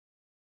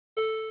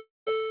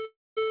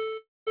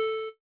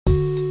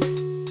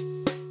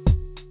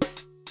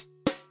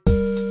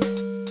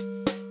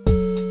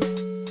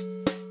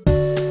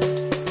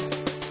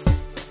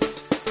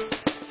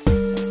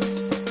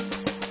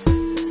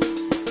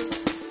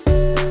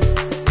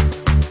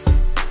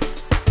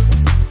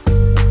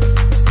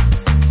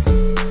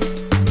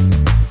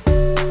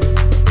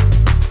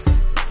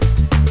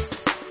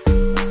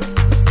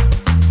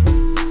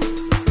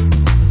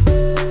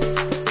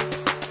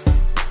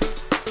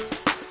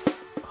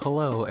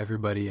Hello,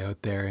 everybody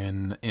out there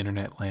in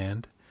internet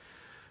land.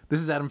 This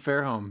is Adam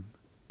Fairholm,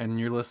 and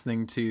you're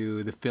listening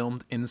to the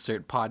Filmed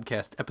Insert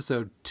Podcast,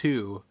 Episode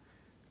 2.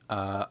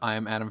 I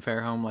am Adam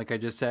Fairholm, like I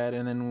just said,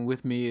 and then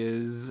with me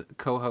is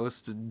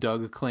co-host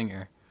Doug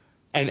Klinger.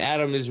 And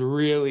Adam is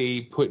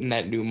really putting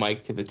that new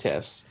mic to the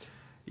test.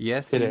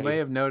 Yes, today. You may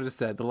have noticed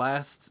that the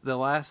last, Doug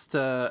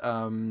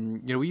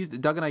and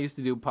I used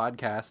to do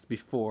podcasts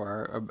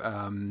before,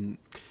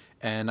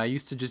 and I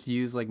used to just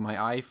use like my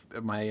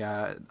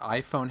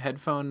iPhone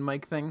headphone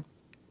mic thing,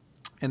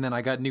 and then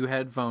I got new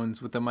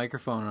headphones with the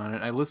microphone on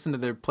it. I listened to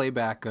their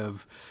playback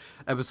of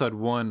episode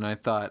 1, and I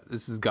thought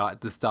this has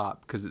got to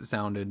stop because it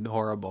sounded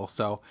horrible.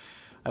 So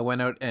I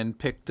went out and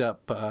picked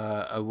up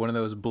one of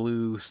those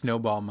blue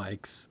snowball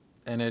mics,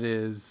 and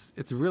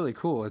it's really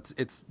cool.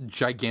 It's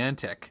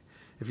gigantic.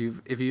 If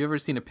you've ever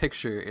seen a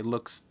picture, it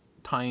looks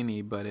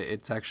tiny, but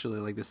it's actually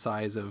like the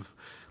size of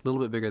a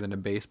little bit bigger than a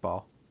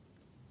baseball.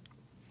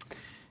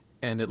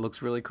 And it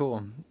looks really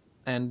cool.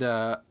 And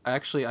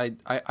actually, I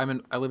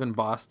live in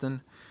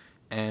Boston,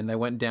 and I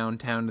went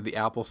downtown to the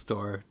Apple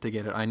store to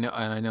get it. I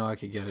know I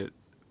could get it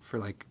for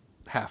like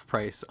half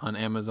price on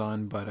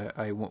Amazon, but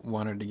I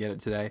wanted to get it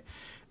today.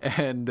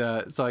 And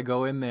so I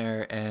go in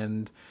there,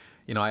 and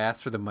I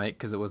asked for the mic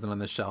because it wasn't on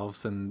the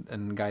shelves, and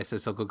the guy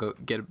says he'll go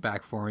get it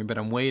back for me. But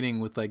I'm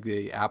waiting with like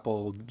the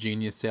Apple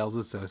Genius sales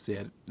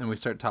associate, and we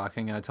start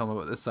talking, and I tell him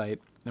about the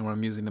site and what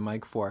I'm using the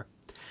mic for.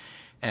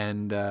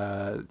 And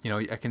I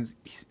can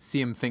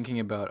see him thinking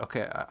about,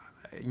 okay,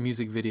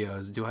 music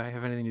videos. Do I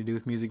have anything to do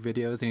with music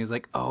videos? And he's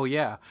like, oh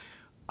yeah,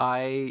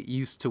 I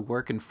used to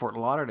work in Fort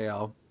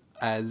Lauderdale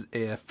as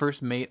a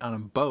first mate on a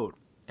boat,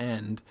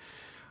 and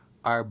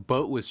our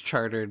boat was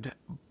chartered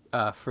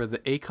for the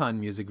Akon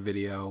music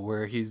video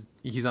where he's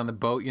on the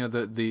boat.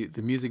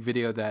 The music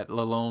video that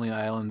The Lonely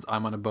Island's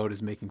 "I'm on a Boat"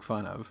 is making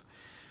fun of.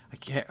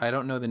 I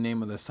don't know the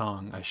name of the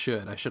song. I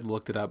should have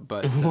looked it up,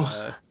 but.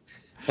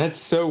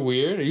 That's so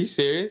weird. Are you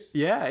serious?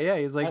 Yeah.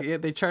 He's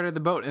like, they chartered the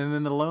boat, and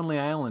then The Lonely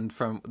Island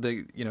from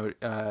the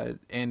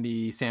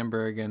Andy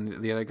Samberg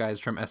and the other guys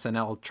from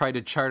SNL tried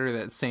to charter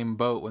that same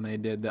boat when they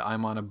did the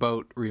 "I'm on a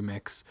Boat"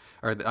 remix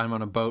or the "I'm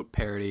on a Boat"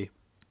 parody,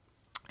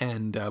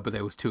 and but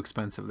it was too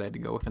expensive. They had to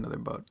go with another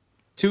boat.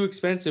 Too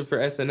expensive for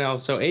SNL.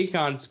 So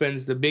Akon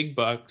spends the big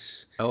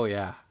bucks. Oh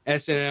yeah.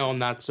 SNL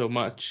not so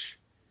much.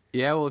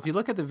 Yeah, well, if you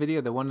look at the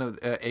video, the one of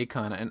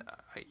Akon, and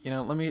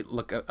let me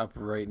look up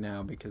right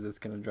now because it's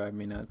gonna drive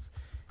me nuts.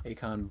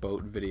 Akon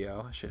boat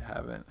video, I should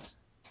have it.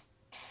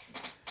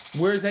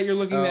 Where is that you're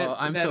looking at?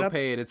 I'm So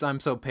Paid. It's "I'm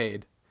So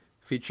Paid,"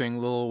 featuring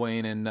Lil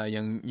Wayne and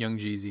Young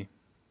Jeezy.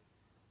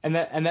 And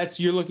that's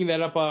you're looking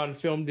that up on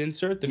Filmed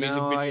Insert, the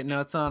music video?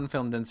 No, it's not on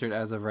Filmed Insert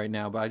as of right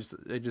now. But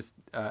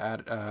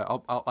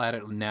I'll add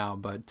it now,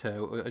 but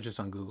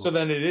just on Google. So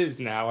then it is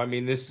now. I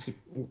mean, this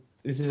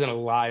isn't a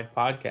live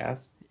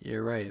podcast.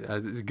 You're right.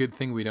 It's a good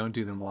thing we don't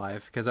do them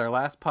live because our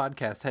last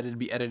podcast had to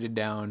be edited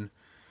down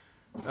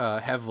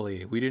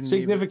heavily. We didn't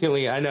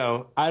significantly. I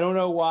know. I don't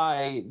know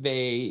why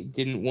they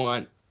didn't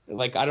want.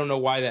 Like, I don't know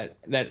why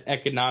that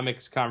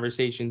economics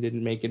conversation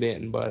didn't make it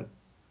in, but.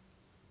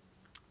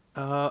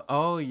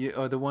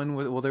 The one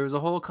with there was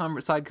a whole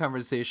side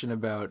conversation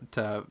about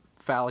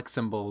phallic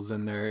symbols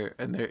and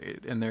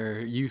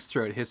their use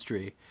throughout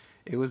history.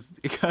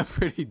 It got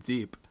pretty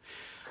deep.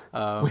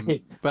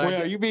 Wait,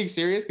 are you being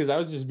serious? Because I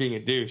was just being a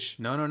douche.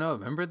 No.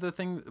 Remember the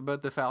thing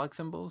about the phallic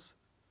symbols?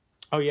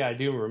 Oh yeah, I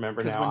do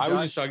remember now. I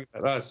was just talking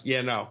about us.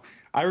 Yeah, no,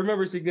 I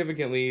remember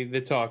significantly the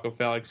talk of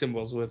phallic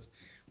symbols with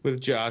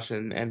Josh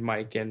and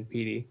Mike and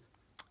Petey.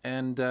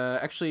 And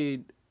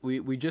actually,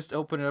 we just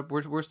opened it up.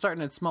 We're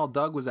starting it small.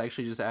 Doug was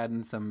actually just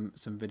adding some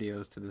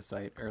videos to the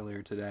site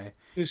earlier today.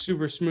 The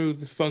super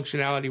smooth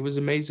functionality was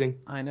amazing.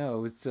 I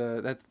know. It's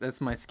that's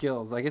my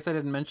skills. I guess I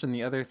didn't mention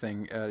the other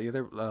thing.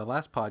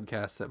 Last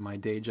podcast that my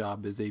day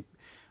job is a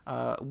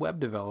web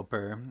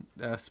developer,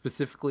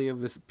 specifically of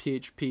this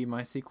PHP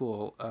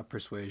MySQL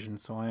persuasion.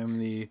 So I am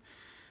the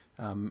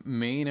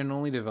main and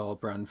only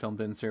developer on Filmed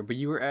Insert. But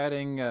you were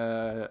adding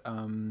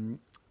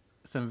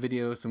some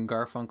videos, some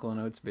Garfunkel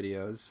and Oates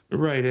videos.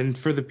 Right, and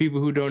for the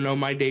people who don't know,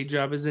 my day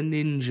job is a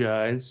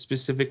ninja, and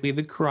specifically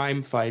the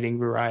crime fighting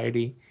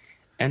variety.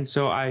 And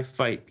so I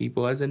fight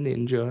people as a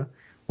ninja,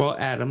 while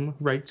Adam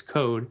writes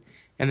code,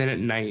 and then at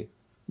night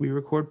we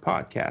record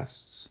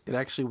podcasts. It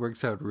actually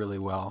works out really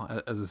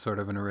well as a sort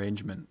of an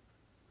arrangement.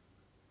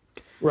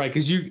 Right,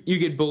 because you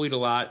get bullied a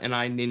lot, and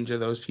I ninja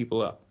those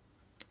people up.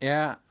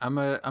 Yeah, I'm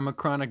a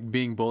chronic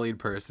being bullied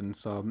person,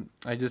 so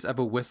I just have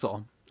a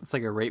whistle. It's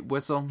like a rape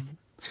whistle.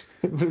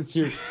 It's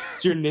your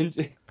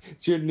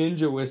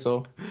ninja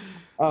whistle.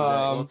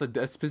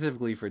 It's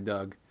specifically for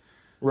Doug.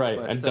 Right,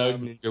 and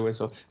Doug ninja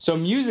whistle. So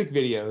music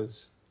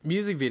videos.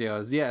 Music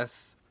videos,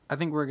 yes. I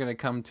think we're gonna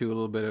come to a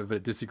little bit of a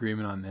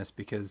disagreement on this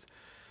because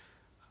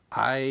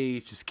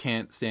I just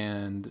can't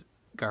stand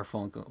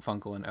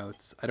Garfunkel and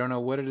Oates. I don't know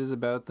what it is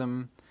about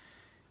them.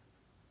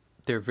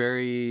 They're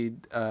very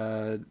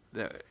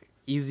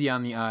easy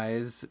on the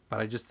eyes, but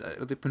I just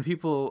when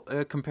people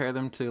compare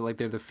them to like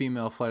they're the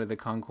female Flight of the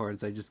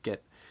Conchords, I just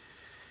get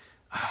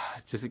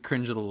just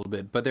cringe a little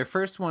bit. But their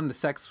first one, the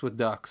Sex with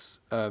Ducks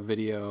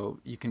video,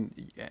 you can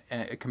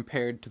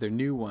compared to their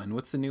new one.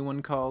 What's the new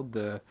one called?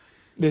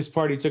 This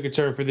party took a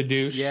turn for the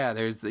douche. Yeah,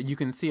 you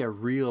can see a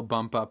real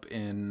bump up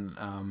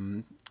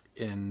in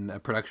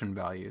production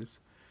values.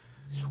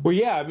 Well,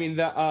 yeah, I mean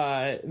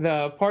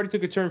the party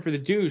took a turn for the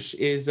douche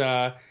is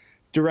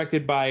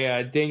directed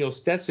by Daniel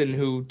Stetson,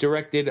 who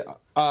directed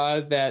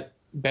that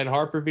Ben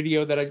Harper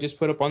video that I just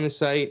put up on the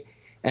site,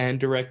 and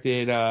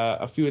directed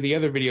a few of the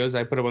other videos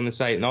I put up on the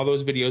site, and all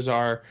those videos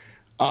are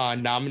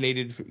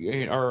nominated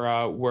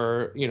or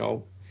were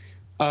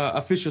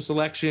official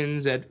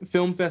selections at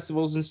film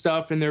festivals and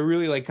stuff, and they're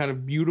really like kind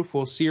of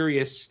beautiful,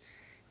 serious,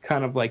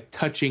 kind of like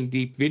touching,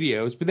 deep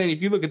videos. But then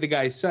if you look at the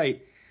guy's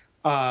site,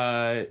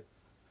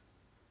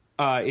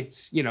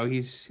 it's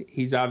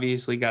he's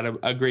obviously got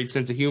a great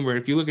sense of humor.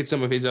 If you look at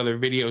some of his other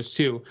videos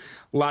too,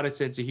 a lot of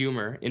sense of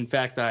humor. In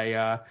fact,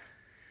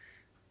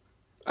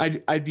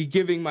 I'd be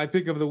giving my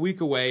pick of the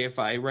week away if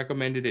I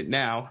recommended it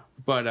now.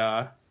 But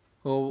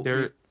oh,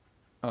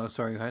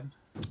 sorry, go ahead.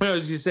 I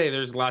was gonna say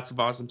there's lots of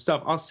awesome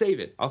stuff. I'll save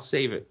it.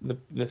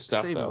 The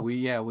stuff Save though.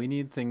 it. We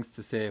need things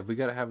to save. We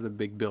got to have the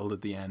big build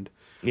at the end.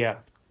 Yeah.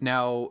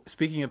 Now,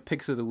 speaking of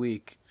picks of the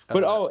week.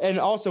 But and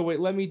also wait,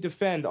 let me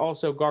defend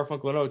also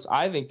Garfunkel and Oates.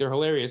 I think they're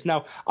hilarious.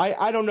 Now,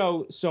 I don't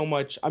know so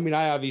much. I mean,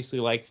 I obviously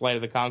like Flight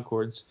of the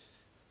Conchords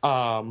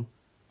a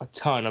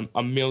ton,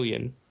 a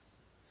million.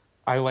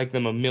 I like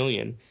them a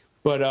million.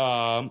 But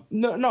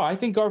no, I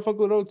think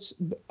Garfunkel and Oates,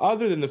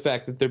 other than the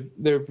fact that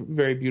they're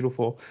very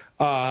beautiful,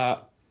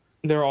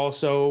 they're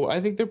also, I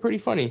think they're pretty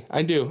funny.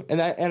 I do. And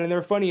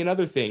they're funny in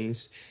other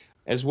things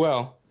as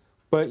well.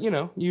 But,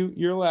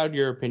 you're allowed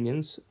your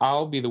opinions.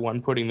 I'll be the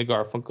one putting the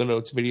Garfunkel and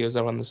Oates videos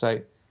up on the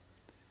site.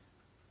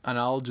 And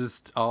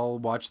I'll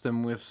watch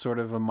them with sort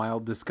of a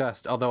mild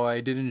disgust. Although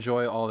I did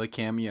enjoy all the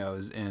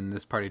cameos in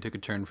This Party Took a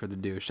Turn for the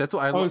Douche. That's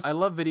why I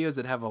love videos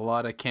that have a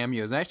lot of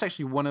cameos. And that's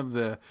actually one of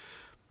the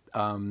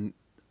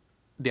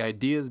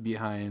ideas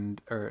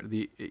behind, or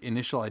the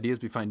initial ideas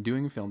behind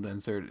doing Filmed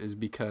Insert, is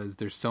because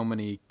there's so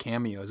many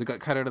cameos. It got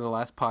cut out of the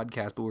last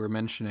podcast, but we were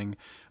mentioning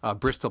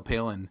Bristol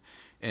Palin.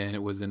 And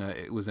it was in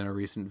a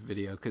recent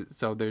video.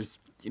 So there's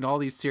all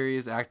these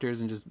serious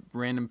actors and just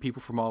random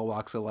people from all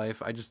walks of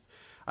life.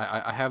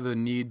 I have the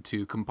need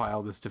to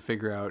compile this to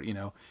figure out,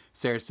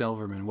 Sarah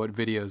Silverman, what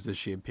videos does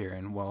she appear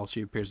in? Well,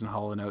 she appears in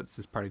Hall & Oates.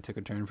 This Party Took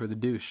a Turn for the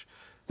Douche.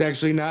 It's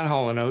actually not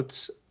Hall &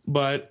 Oates,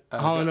 but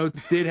Hall &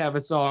 Oates did have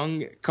a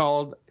song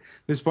called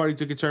This Party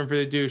Took a Turn for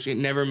the Douche. It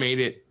never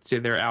made it to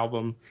their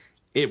album.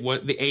 The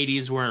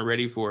 80s weren't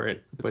ready for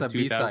it. It's a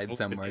B-side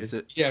somewhere, is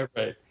it? Yeah,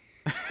 right.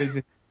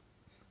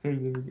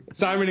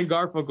 Simon and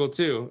Garfunkel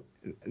too,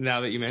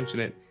 now that you mention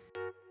it.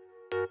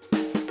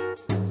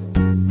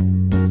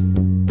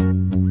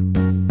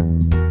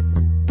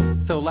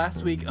 So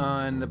last week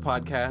on the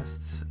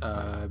podcast,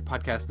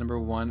 podcast number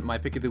 1, my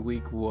pick of the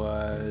week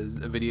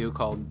was a video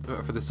called,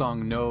 for the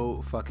song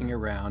No Fucking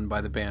Around by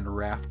the band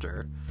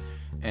Rafter.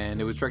 And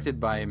it was directed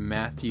by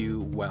Matthew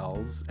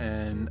Wells.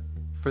 And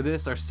for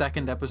this, our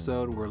second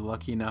episode, we're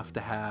lucky enough to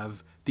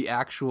have the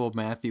actual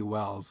Matthew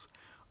Wells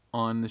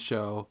on the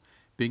show,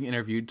 being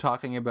interviewed,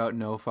 talking about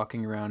No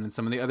Fucking Around and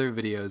some of the other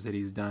videos that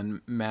he's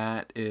done.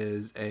 Matt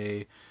is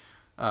a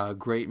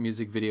great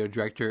music video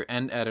director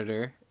and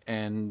editor,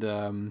 and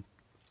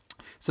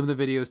some of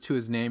the videos to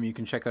his name you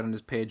can check out on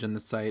his page on the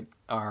site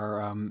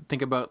are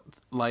Think About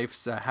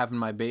Life's Having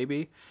My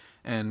Baby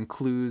and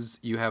Clues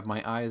You Have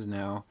My Eyes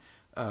Now,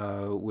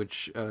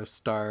 which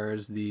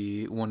stars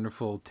the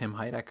wonderful Tim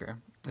Heidecker.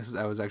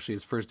 That was actually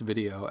his first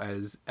video,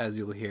 as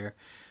you'll hear.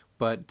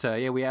 But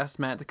we asked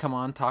Matt to come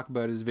on, talk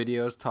about his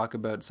videos, talk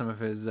about some of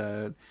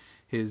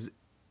his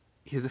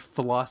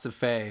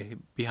philosophy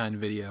behind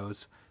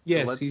videos.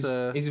 Yes,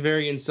 so he's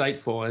very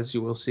insightful, as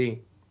you will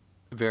see.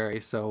 Very.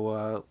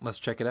 So let's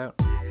check it out.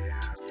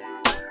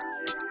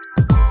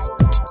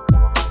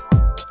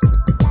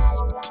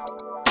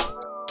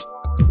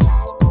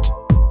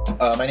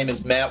 My name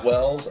is Matt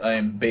Wells.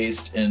 I'm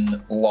based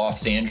in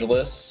Los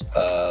Angeles.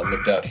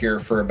 Lived out here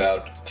for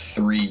about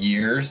 3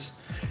 years.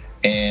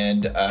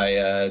 And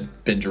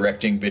I've been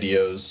directing music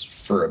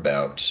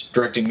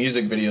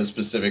videos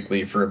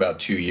specifically for about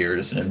 2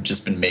 years, and I've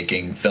just been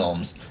making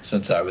films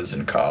since I was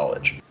in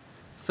college.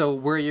 So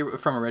where are you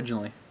from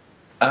originally?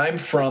 I'm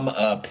from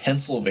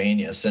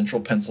Pennsylvania,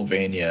 central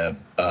Pennsylvania,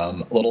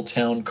 a little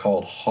town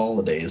called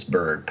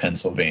Hollidaysburg,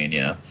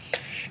 Pennsylvania,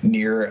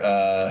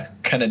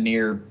 kind of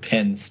near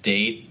Penn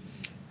State,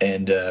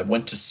 and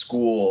went to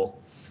school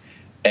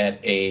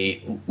at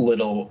a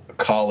little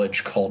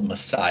college called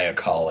Messiah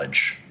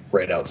College,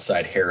 right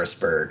outside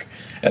Harrisburg.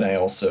 And I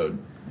also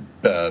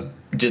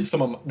did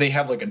they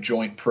have like a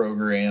joint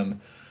program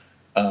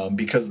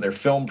because their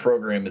film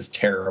program is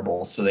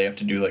terrible. So they have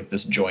to do like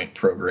this joint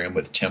program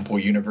with Temple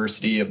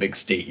University, a big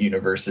state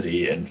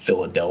university in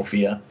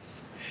Philadelphia.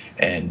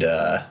 And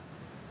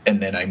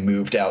then I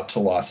moved out to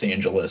Los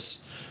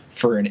Angeles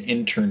for an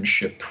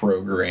internship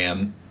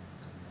program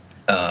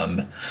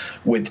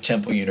with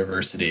Temple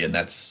University. And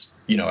that's,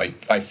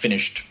 I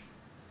finished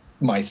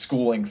my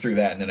schooling through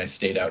that, and then I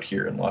stayed out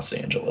here in Los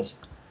Angeles.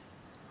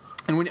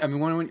 And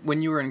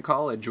when you were in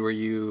college, were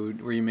you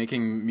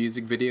making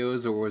music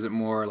videos, or was it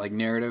more like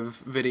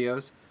narrative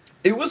videos?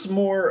 It was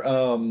more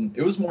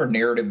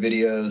narrative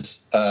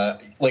videos.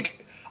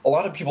 Like a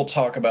lot of people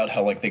talk about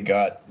how like they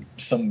got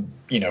some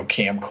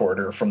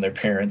camcorder from their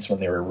parents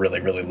when they were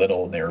really really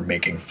little and they were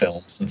making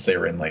films since they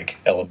were in like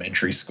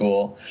elementary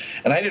school.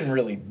 And I didn't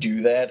really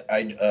do that.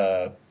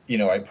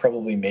 I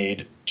probably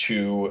made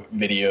 2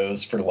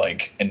 videos for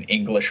like an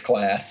English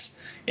class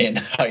in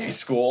high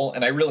school,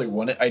 and I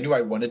knew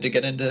I wanted to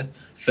get into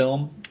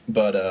film,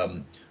 but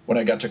when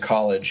I got to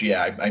college,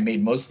 I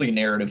made mostly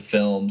narrative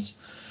films.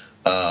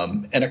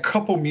 And a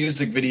couple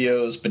music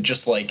videos, but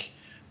just like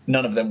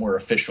none of them were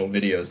official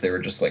videos. They were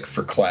just like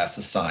for class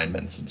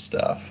assignments and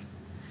stuff.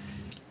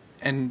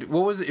 And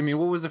what was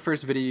the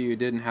first video you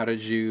did, and how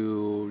did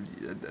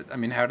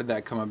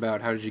that come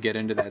about? How did you get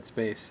into that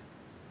space?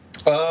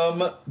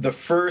 The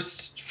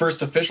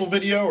first official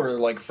video, or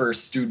like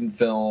first student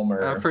film,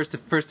 or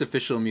first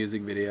official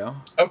music video.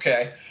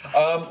 Okay.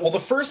 Well, the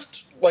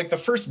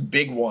first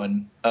big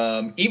one,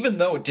 even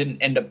though it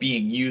didn't end up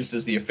being used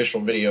as the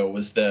official video,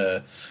 was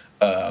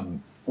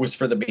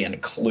for the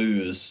band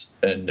Clues,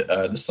 and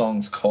the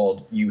song's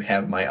called "You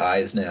Have My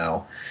Eyes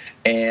Now."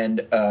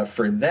 And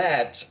for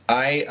that,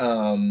 I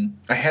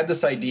had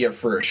this idea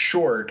for a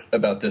short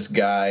about this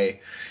guy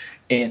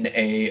in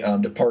a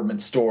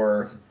department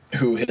store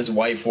who his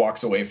wife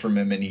walks away from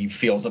him, and he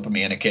feels up a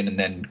mannequin, and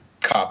then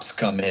cops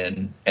come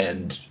in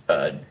and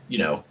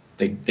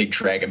they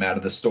drag him out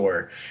of the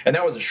store. And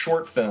that was a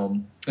short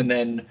film. And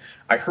then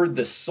I heard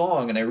this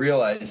song, and I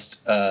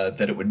realized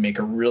that it would make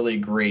a really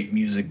great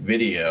music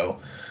video.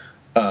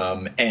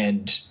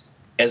 And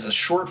as a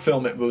short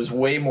film, it was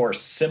way more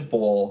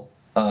simple.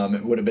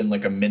 It would have been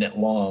like a minute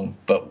long,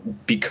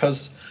 but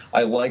because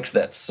I liked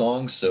that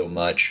song so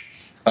much,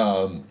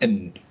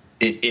 and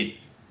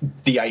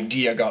the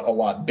idea got a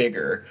lot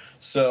bigger.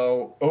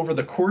 So over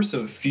the course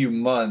of a few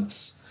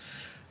months,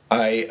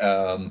 I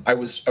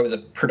was a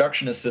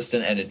production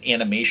assistant at an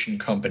animation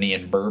company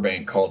in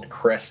Burbank called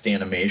Crest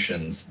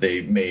Animations.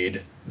 They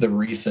made the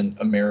recent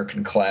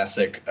American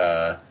classic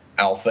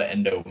Alpha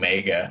and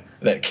Omega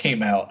that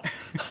came out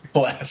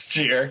last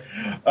year,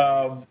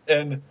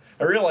 and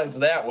I realized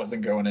that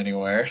wasn't going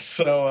anywhere.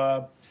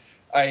 So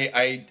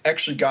I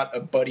actually got a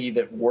buddy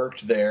that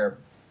worked there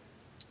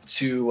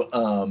to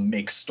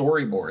make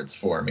storyboards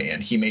for me,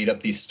 and he made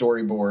up these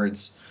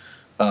storyboards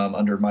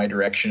under my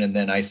direction, and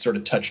then I sort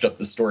of touched up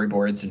the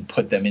storyboards and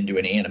put them into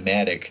an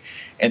animatic,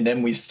 and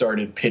then we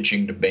started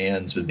pitching to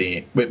bands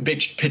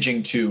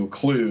pitching to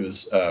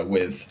Clues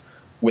with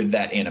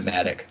that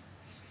animatic.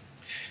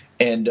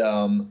 And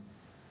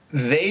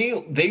they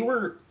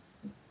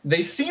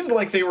seemed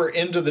like they were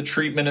into the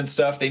treatment and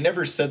stuff. They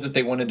never said that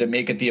they wanted to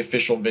make it the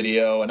official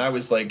video, and I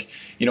was like,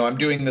 I'm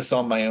doing this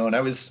on my own. I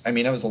was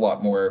a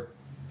lot more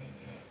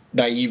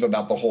naive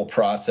about the whole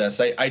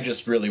process. I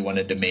just really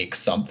wanted to make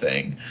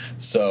something.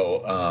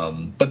 So,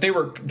 but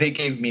they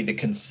gave me the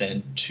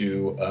consent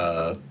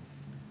to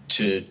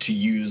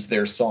use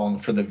their song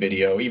for the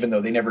video, even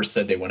though they never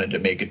said they wanted to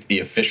make it the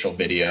official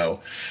video.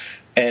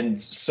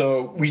 And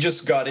so we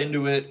just got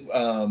into it.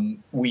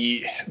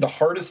 The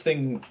hardest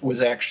thing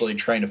was actually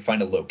trying to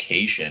find a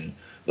location.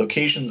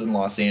 Locations in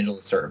Los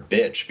Angeles are a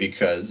bitch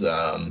because,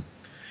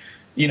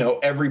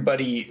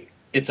 everybody,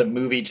 it's a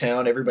movie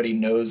town. Everybody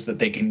knows that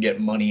they can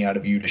get money out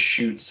of you to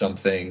shoot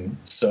something.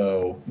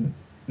 So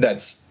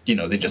that's,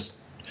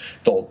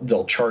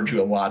 they'll charge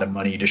you a lot of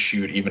money to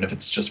shoot, even if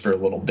it's just for a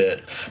little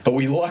bit. But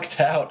we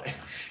lucked out,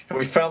 and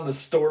we found this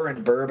store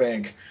in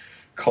Burbank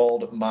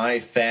called My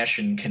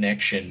Fashion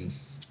Connection,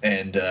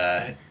 and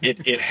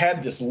it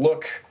had this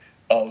look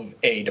of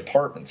a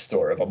department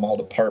store, of a mall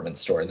department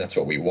store, and that's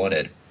what we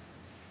wanted.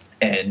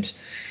 And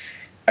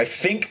I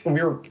think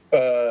we were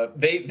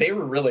they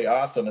were really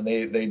awesome, and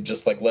they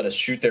just like let us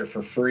shoot there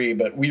for free.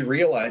 But we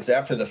realized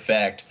after the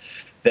fact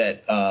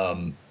that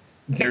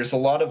there's a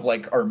lot of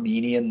like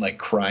Armenian like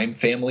crime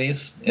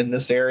families in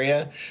this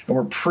area, and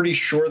we're pretty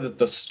sure that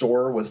the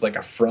store was like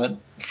a front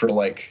for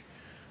like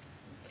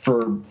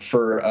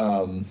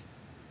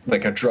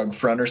like a drug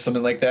front or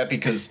something like that,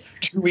 because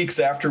 2 weeks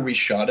after we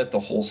shot it, the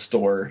whole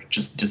store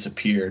just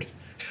disappeared.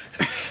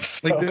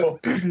 So,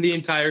 like the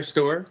entire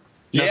store?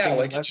 Yeah,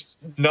 like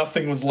just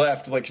nothing was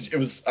left. Like it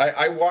was,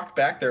 I walked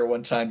back there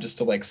one time just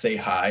to like say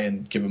hi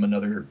and give them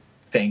another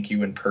thank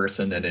you in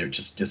person, and it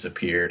just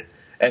disappeared.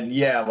 And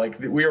yeah, like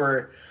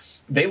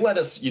they let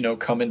us,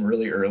 come in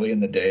really early in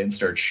the day and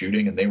start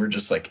shooting, and they were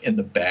just like in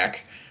the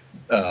back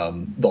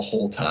the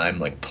whole time,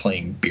 like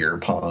playing beer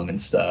pong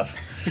and stuff.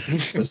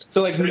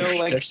 So like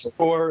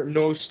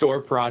no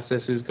store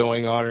processes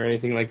going on or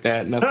anything like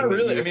that. Nothing. Not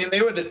really. I mean,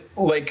 they would,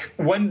 like,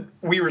 when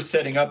we were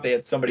setting up, they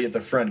had somebody at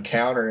the front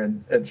counter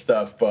and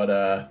stuff.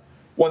 But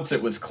once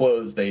it was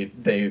closed,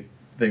 they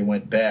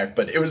went back.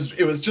 But it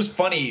was just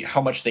funny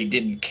how much they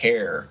didn't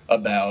care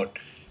about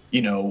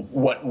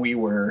what we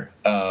were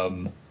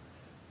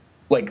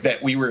like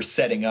that we were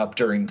setting up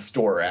during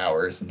store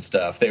hours and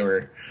stuff. They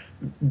were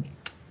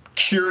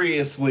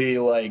curiously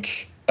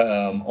like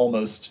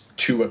almost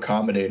too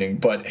accommodating,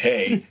 but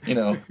hey,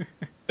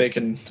 they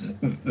can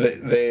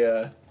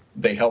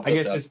they helped I us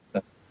guess out.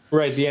 it's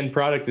right. The end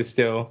product is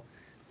still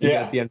you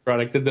got the end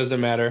product. It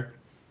doesn't matter.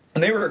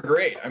 And they were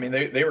great. I mean,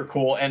 they were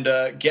cool, and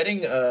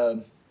getting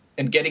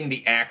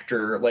the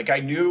actor, like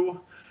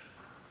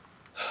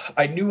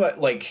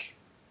like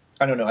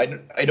I don't know,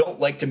 I don't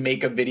like to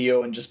make a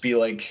video and just be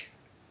like,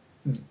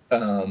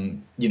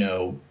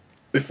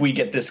 if we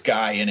get this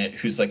guy in it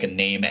who's like a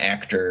name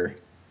actor,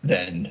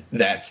 then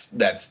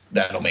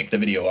that'll make the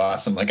video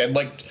awesome. Like I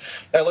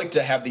like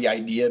to have the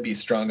idea be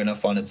strong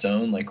enough on its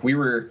own. Like we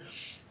were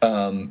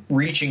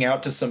reaching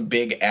out to some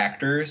big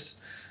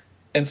actors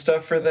and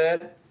stuff for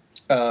that.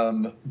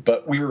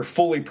 But we were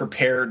fully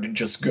prepared to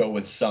just go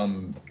with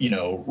some,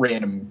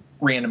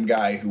 random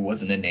guy who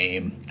wasn't a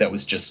name that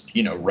was just,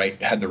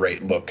 had the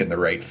right look and the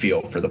right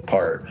feel for the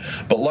part.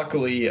 But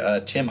luckily,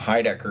 Tim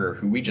Heidecker,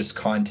 who we just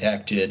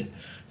contacted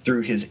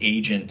through his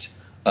agent,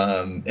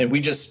 and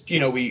we just,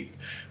 even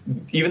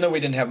though we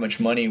didn't have much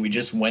money, we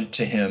just went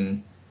to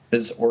him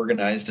as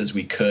organized as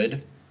we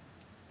could.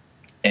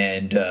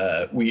 And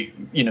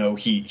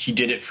he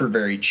did it for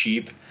very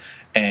cheap,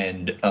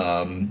 and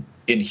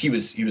he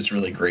was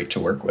really great to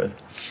work with.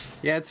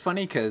 Yeah, it's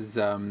funny because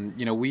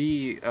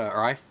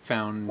I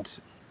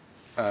found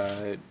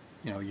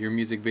your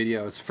music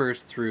videos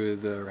first through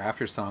the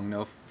Rafter song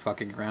 "No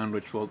Fucking Around,"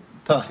 which we'll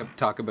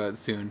talk about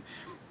soon.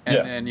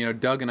 And then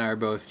Doug and I are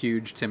both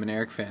huge Tim and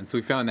Eric fans, so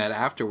we found that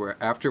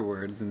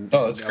afterwards. And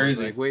that's I crazy.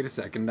 was like, wait a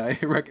second, I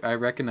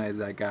recognize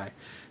that guy.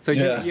 So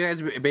you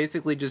guys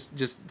basically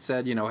just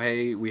said,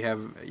 hey, we have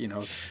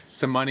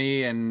some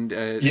money, and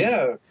would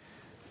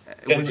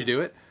you do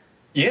it?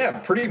 Yeah,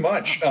 pretty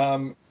much.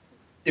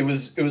 It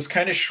was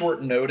kind of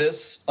short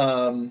notice.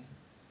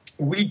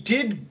 We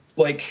did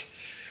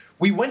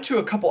we went to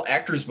a couple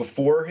actors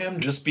before him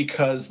just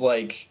because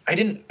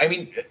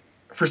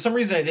for some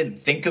reason I didn't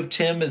think of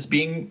Tim as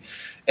being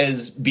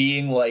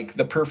like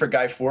the perfect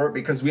guy for it,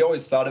 because we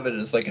always thought of it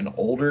as like an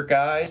older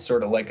guy,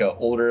 sort of like a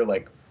older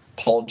like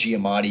Paul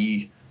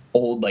Giamatti,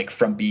 old like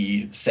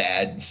frumpy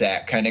sad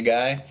sack kind of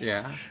guy.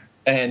 Yeah.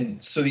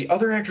 And so the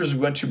other actors we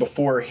went to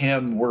before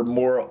him were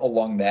more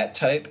along that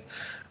type.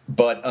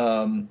 But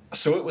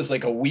so it was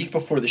like a week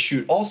before the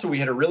shoot. Also, we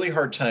had a really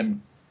hard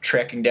time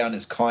tracking down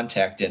his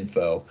contact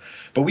info.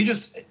 But we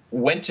just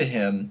went to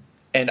him.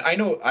 And I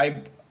know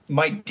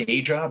my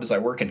day job is I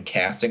work in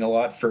casting a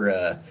lot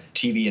for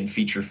TV and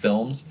feature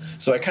films.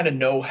 So I kind of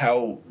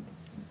know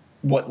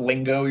what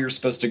lingo you're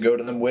supposed to go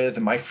to them with.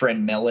 And my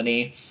friend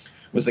Melanie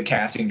was the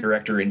casting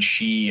director, and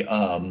she's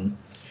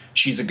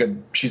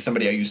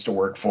somebody I used to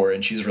work for,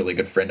 and she's a really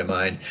good friend of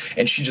mine.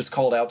 And she just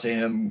called out to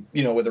him,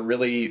 with a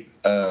really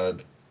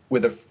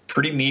with a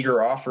pretty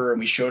meager offer, and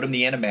we showed him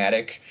the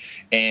animatic,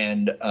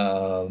 and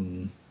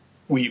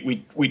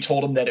we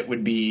told him that it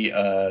would be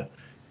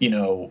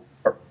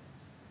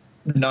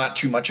not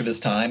too much of his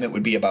time. It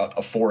would be about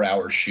a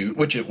 4-hour shoot,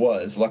 which it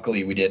was.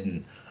 Luckily, we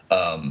didn't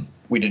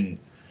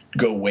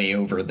go way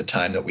over the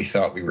time that we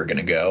thought we were going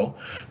to go,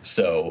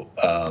 so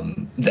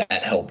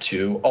that helped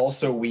too.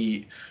 Also,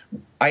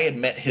 I had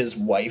met his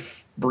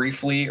wife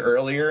briefly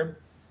earlier,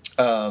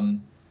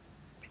 and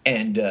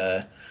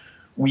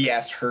we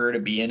asked her to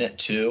be in it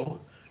too.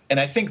 And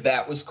I think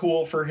that was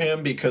cool for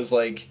him because,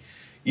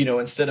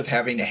 instead of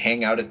having to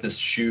hang out at this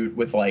shoot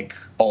with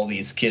all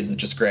these kids that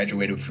just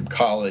graduated from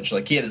college,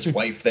 he had his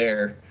wife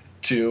there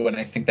too. And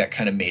I think that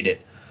kind of made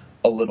it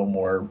a little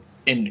more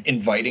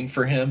inviting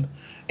for him.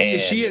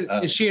 And,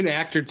 is she an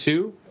actor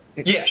too?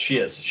 Yeah, she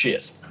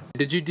is.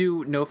 Did you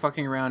do No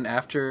Fucking Around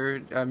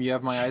after You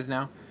Have My Eyes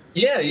Now?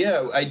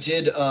 Yeah, I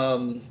did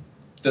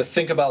the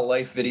Think About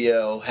Life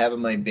video,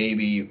 Having My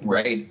Baby,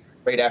 right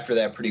after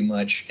that pretty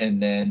much,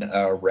 and then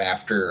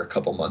Rafter a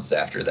couple months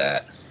after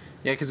that.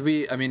 Yeah, because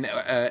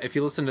if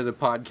you listen to the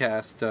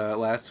podcast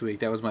last week,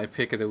 that was my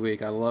pick of the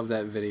week. I love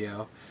that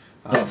video.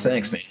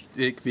 Thanks, man.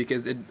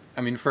 Because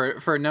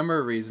for a number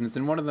of reasons,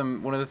 and one of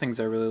the things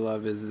I really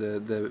love is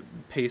the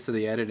pace of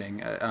the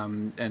editing.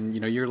 And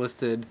you're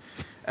listed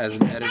as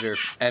an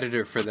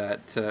editor for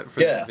that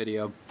that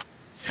video.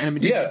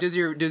 And does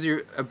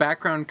your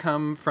background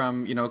come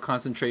from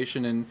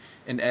concentration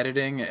in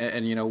editing,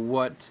 and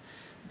what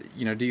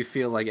do you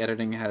feel like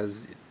editing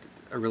has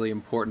a really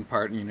important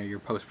part in your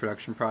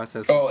post-production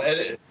process?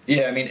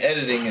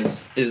 Editing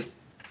is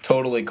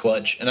totally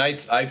clutch, and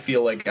I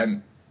feel like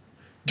I'm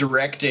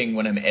directing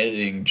when I'm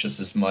editing just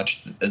as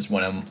much as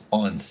when I'm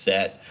on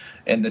set,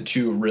 and the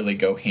two really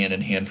go hand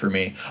in hand for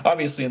me.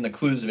 Obviously, in the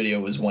Clues video,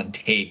 it was one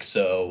take,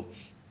 so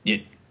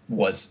it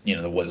was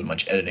there wasn't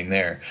much editing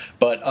there.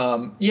 But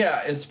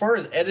as far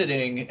as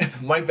editing,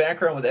 my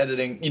background with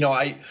editing,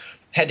 I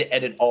had to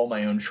edit all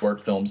my own short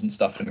films and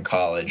stuff in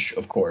college,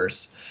 of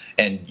course,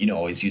 and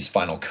always use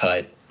Final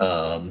Cut.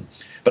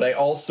 But I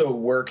also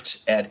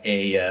worked at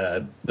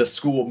the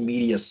school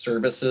media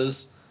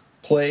services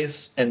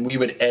place, and we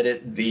would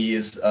edit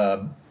these.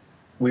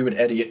 We would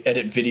edit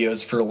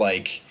videos for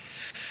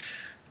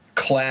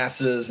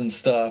classes and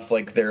stuff,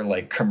 like their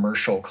like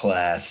commercial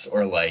class,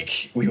 or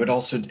like we would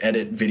also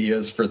edit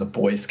videos for the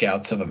Boy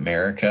Scouts of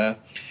America,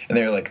 and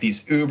they're like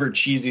these uber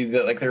cheesy,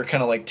 like they're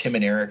kind of like Tim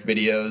and Eric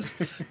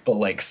videos, but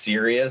like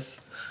serious.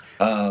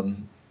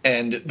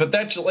 But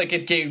that's like,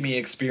 it gave me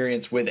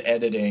experience with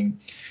editing,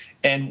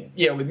 and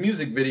yeah, with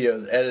music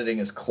videos, editing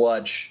is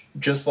clutch.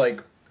 Just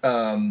like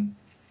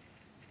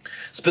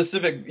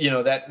specific,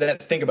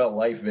 that Think About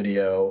Life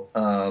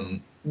video.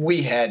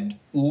 We had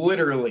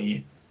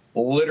literally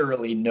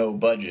no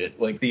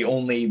budget. Like the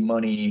only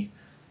money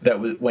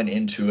that went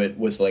into it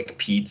was like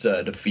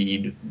pizza to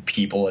feed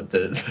people at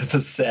the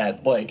the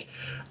set. Like,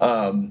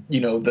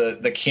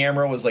 the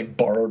camera was like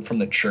borrowed from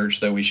the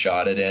church that we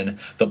shot it in.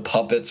 The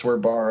puppets were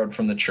borrowed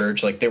from the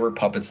church. Like they were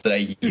puppets that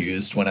I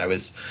used when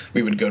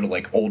we would go to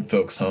like old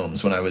folks'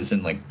 homes when I was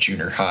in like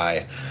junior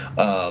high.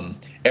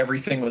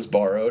 Everything was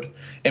borrowed,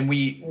 and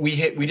we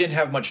didn't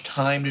have much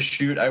time to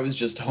shoot. I was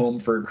just home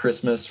for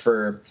Christmas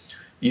for,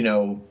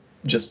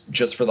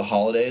 just for the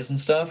holidays and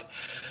stuff.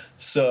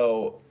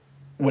 So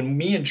when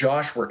me and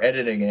Josh were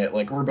editing it,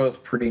 like we're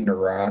both pretty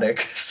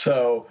neurotic.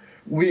 So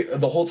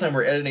the whole time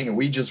we're editing it,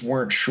 we just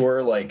weren't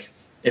sure like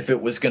if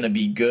it was going to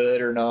be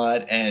good or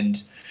not.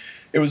 And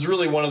it was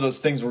really one of those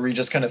things where we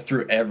just kind of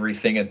threw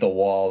everything at the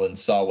wall and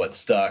saw what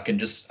stuck.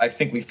 And I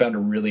think we found a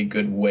really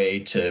good way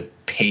to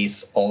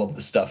pace all of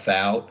the stuff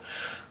out.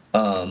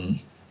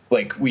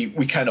 Like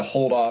we kind of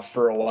hold off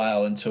for a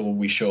while until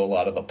we show a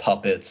lot of the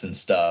puppets and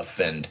stuff.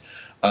 And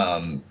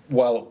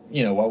while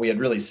we had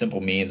really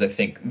simple means, I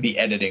think the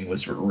editing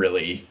was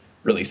really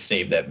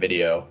saved that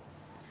video.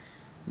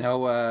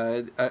 Now,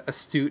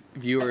 astute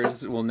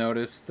viewers will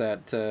notice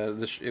that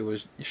it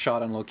was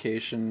shot on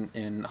location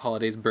in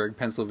Hollidaysburg,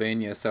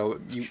 Pennsylvania. So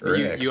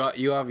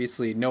you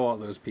obviously know all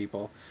those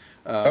people.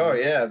 Oh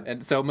yeah,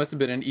 and so it must have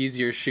been an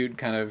easier shoot,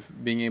 kind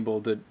of being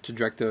able to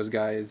direct those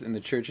guys in the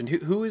church. And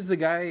who is the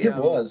guy? It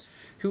was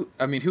who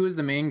is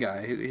the main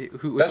guy?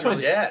 Who That's my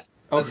dad.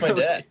 That's my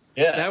dad.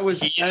 Yeah, that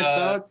was. I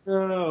thought so.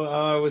 Oh,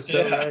 I was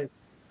so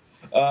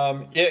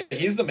right.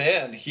 He's the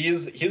man.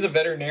 He's a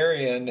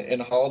veterinarian in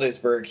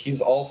Hollidaysburg.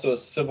 He's also a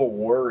Civil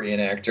War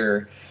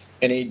reenactor,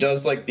 and he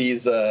does like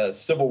these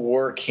Civil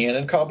War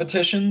cannon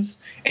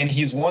competitions. And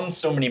he's won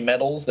so many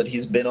medals that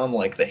he's been on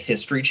like the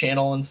History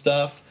Channel and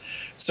stuff.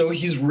 So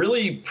he's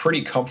really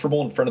pretty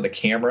comfortable in front of the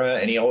camera,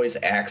 and he always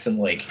acts in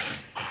like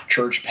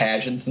church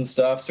pageants and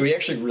stuff. So he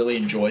actually really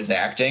enjoys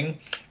acting,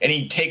 and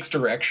he takes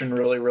direction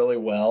really, really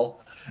well.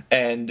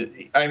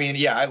 And I mean,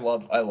 yeah, I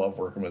love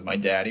working with my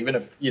dad, even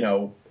if,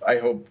 I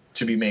hope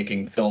to be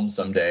making films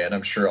someday, and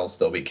I'm sure I'll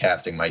still be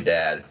casting my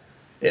dad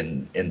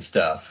in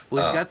stuff.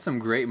 Well, he's got some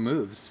great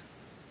moves.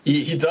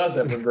 He does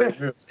have some great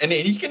moves, and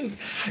he can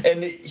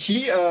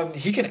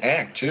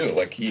act too.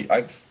 Like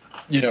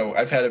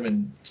I've had him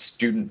in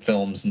student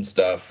films and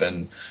stuff,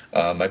 and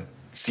I've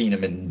seen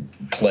him in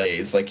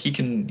plays. Like he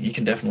can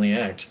definitely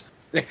act.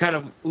 That kind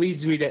of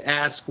leads me to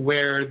ask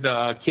where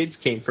the kids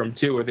came from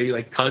too. Are they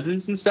like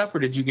cousins and stuff, or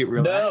did you get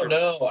real?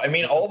 No. I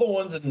mean, all the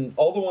ones in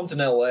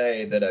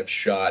LA that I've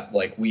shot,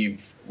 like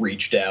we've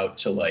reached out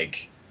to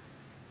like,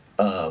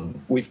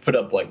 we've put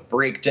up like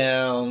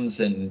breakdowns,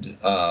 and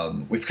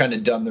we've kind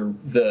of done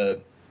the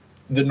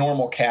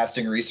normal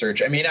casting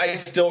research. I mean, I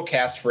still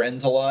cast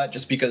friends a lot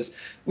just because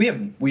we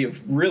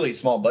have really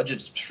small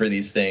budgets for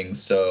these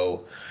things,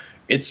 so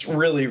it's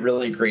really,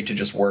 really great to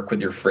just work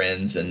with your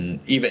friends. And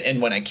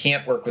when I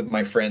can't work with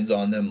my friends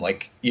on them,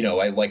 like,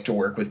 I like to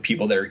work with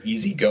people that are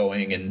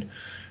easygoing and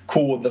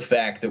cool with the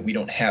fact that we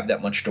don't have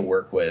that much to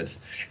work with.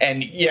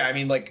 And yeah, I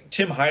mean, like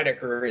Tim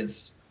Heidecker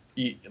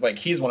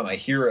he's one of my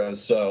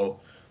heroes. So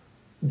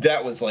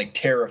that was like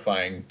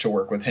terrifying to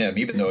work with him,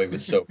 even though he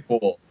was so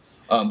cool.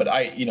 But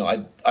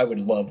I would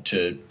love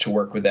to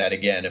work with that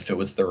again if it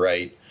was the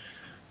right,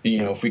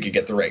 if we could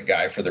get the right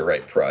guy for the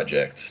right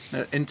project.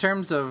 In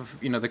terms of,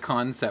 the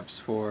concepts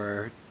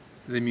for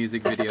the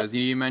music videos,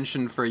 you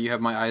mentioned for You Have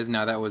My Eyes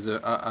Now, that was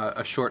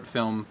a short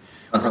film,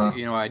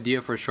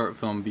 idea for a short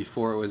film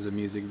before it was a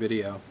music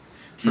video.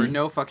 For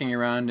No Fucking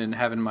Around and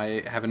Having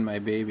My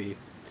Baby.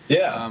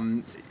 Yeah.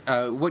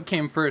 What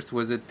came first?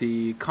 Was it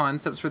the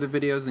concepts for the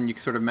videos and you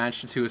sort of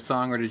matched it to a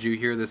song, or did you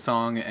hear the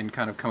song and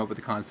kind of come up with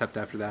the concept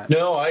after that?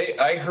 No,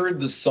 I heard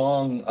the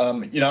song.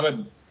 I'm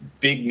a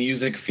big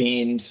music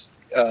fiend.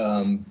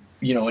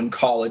 In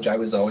college, I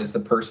was always the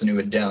person who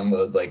would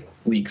download like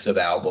leaks of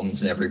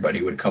albums, and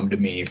everybody would come to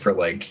me for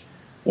like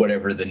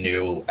whatever the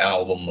new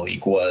album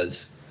leak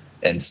was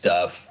and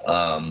stuff.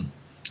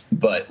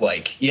 But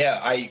like, yeah,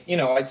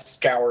 I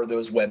scour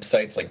those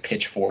websites like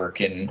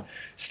Pitchfork and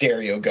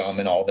Stereo Gum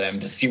and all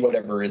them to see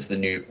whatever is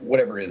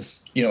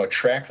a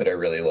track that I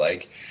really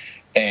like.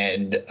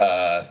 And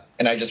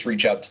I just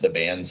reach out to the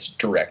bands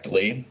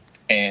directly.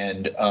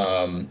 And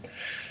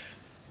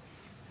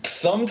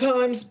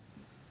sometimes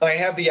I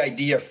have the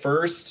idea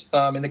first.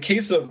 In the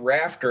case of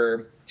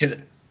Rafter,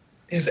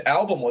 his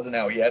album wasn't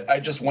out yet. I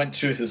just went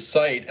to his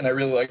site and I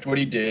really liked what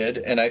he did,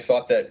 and I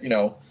thought that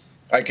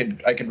I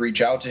could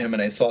reach out to him,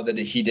 and I saw that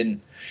he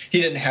didn't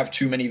have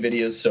too many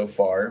videos so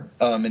far,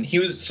 and he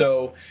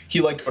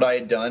liked what I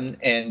had done,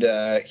 and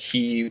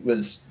he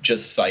was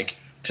just psyched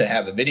to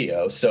have a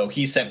video. So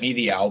he sent me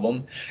the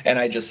album, and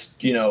I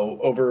just,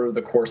 over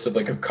the course of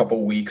like a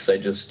couple weeks, I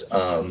just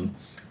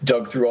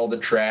dug through all the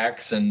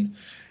tracks, and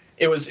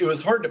it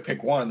was hard to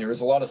pick one. There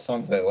was a lot of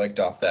songs that I liked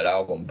off that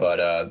album,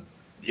 but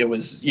it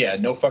was,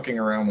 No Fucking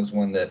Around was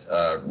one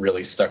that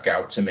really stuck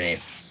out to me.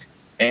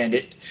 And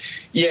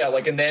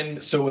and then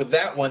so with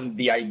that one,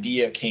 the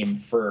idea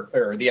came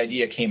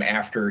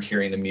after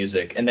hearing the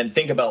music. And then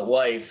Think About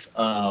Life,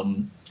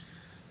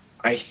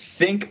 I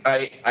think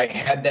I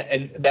had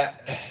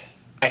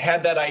I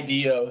had that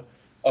idea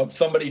of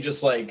somebody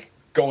just like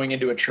going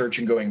into a church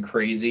and going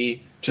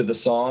crazy to the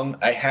song.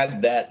 I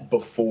had that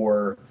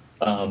before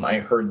I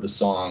heard the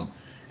song,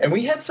 and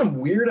we had some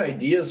weird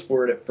ideas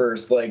for it at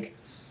first. Like,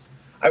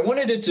 I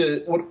wanted it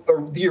to.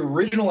 The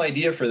original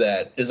idea for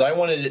that is I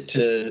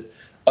wanted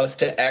us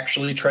to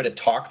actually try to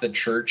talk the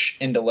church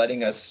into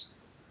letting us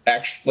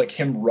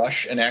him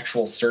rush an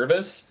actual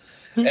service,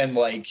 and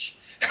they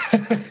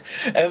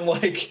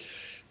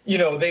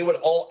would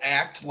all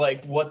act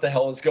like what the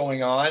hell is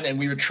going on, and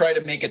we would try to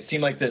make it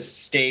seem like this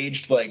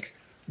staged like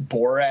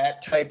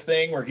Borat type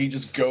thing where he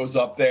just goes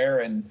up there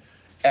and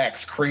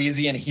acts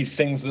crazy and he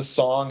sings this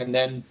song, and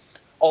then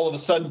all of a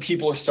sudden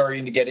people are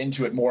starting to get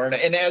into it more,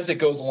 and as it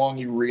goes along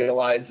you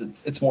realize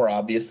it's more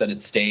obvious that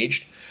it's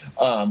staged,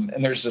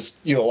 and there's just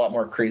a lot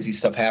more crazy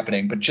stuff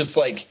happening, but just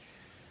like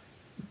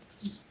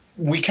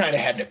we kind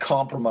of had to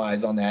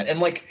compromise on that, and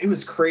like it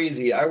was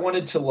crazy. I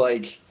wanted to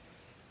like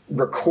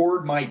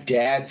record my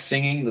dad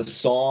singing the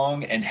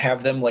song and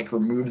have them like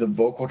remove the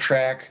vocal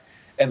track,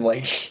 and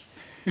like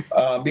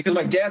because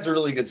my dad's a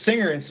really good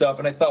singer and stuff,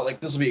 and I thought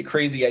like this would be a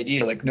crazy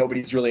idea, like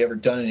nobody's really ever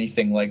done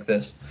anything like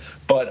this,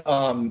 but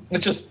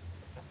it's just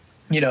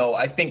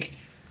I think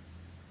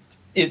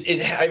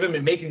I haven't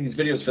been making these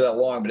videos for that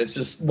long, but it's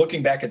just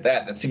looking back at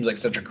that seems like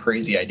such a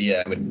crazy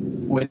idea.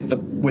 With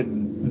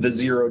the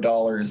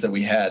 $0 that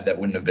we had, that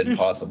wouldn't have been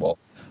possible,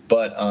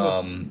 but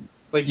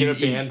like get a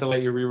band to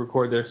let you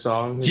re-record their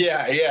song.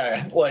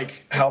 Yeah.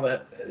 Like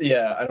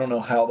I don't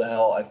know how the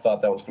hell I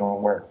thought that was going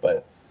to work,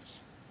 but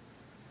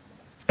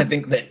I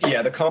think that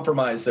the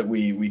compromise that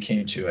we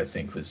came to, I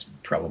think, was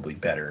probably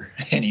better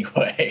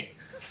anyway.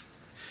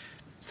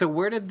 So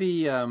where did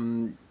the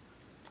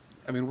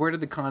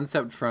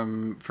concept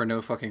for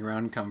No Fucking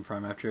Around come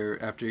from after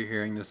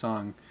hearing the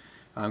song?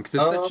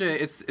 Because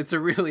it's a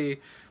really,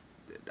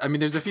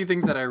 there's a few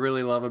things that I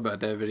really love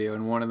about that video,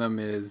 and one of them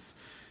is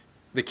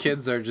the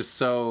kids are just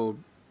so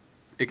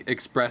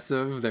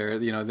expressive.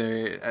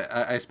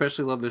 I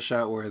especially love the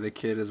shot where the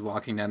kid is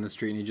walking down the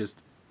street and he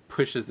just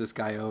pushes this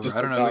guy over.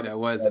 I don't know who that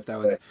was. If that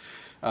was,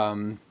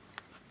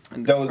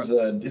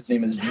 his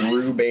name is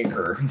Drew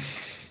Baker.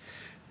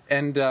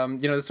 And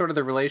sort of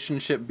the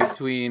relationship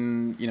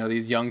between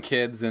these young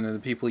kids and the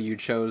people you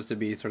chose to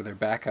be sort of their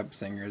backup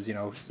singers.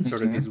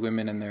 Sort of these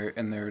women in their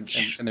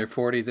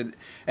 40s,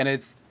 and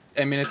it's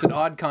an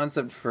odd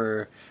concept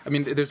for.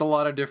 There's a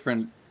lot of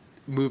different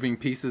moving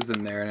pieces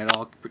in there, and it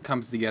all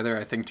comes together,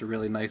 I think, to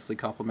really nicely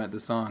complement the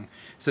song.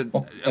 So,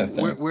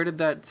 where did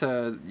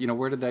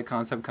that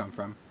concept come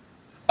from?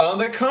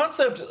 That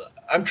concept,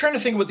 I'm trying to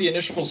think what the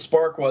initial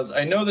spark was.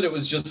 I know that it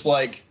was just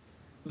like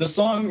the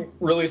song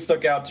really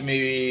stuck out to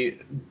me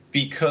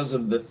because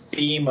of the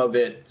theme of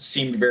it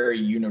seemed very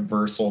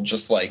universal.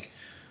 Just like,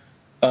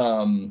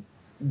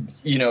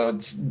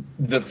 it's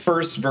the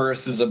first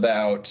verse is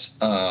about,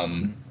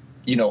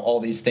 all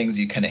these things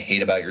you kind of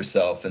hate about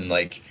yourself and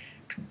like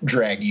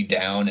drag you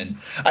down. And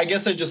I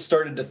guess I just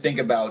started to think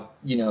about,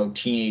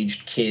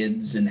 teenage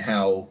kids and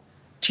how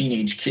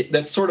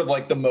that's sort of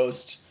like the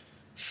most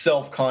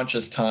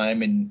self-conscious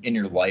time in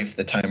your life,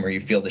 the time where you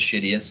feel the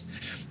shittiest.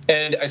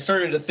 And I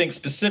started to think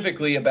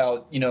specifically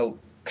about,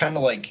 kind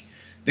of like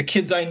the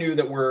kids I knew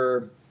that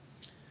were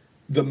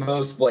the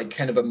most like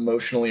kind of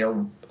emotionally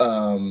or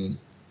kind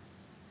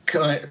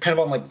of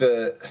on like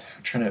I'm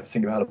trying to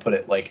think of how to put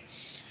it. Like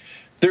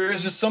there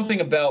is just something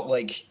about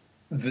like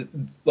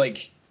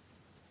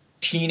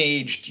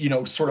teenage,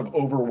 sort of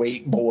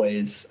overweight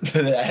boys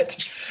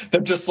that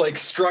just like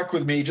struck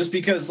with me, just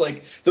because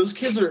like those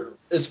kids are,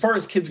 as far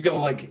as kids go,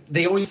 like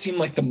they always seem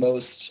like the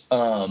most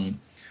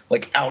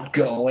like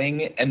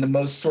outgoing and the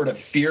most sort of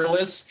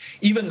fearless,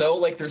 even though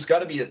like there's got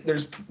to be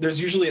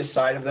there's usually a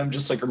side of them,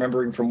 just like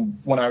remembering from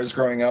when I was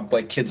growing up,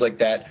 like kids like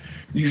that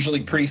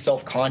usually pretty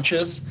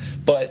self-conscious,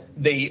 but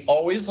they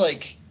always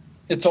like,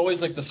 it's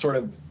always like the sort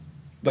of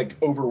like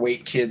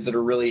overweight kids that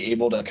are really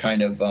able to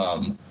kind of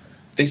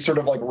they sort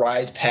of like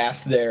rise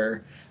past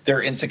their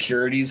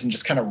insecurities and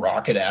just kind of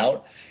rock it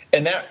out.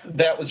 And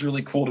that was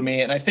really cool to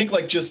me. And I think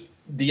like just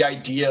the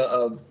idea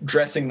of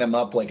dressing them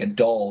up like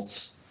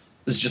adults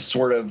is just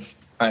sort of,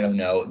 I don't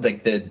know,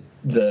 like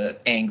the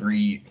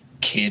angry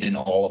kid in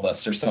all of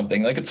us or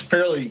something. Like it's a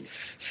fairly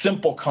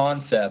simple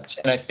concept.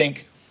 And I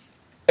think,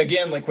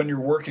 again, like when you're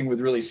working with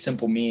really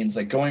simple means,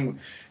 like going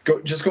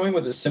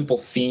with a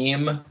simple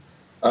theme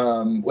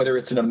whether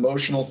it's an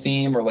emotional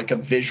theme or like a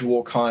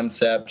visual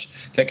concept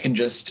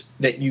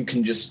that you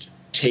can just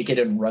take it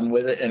and run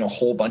with it in a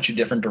whole bunch of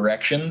different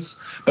directions.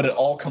 But it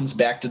all comes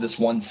back to this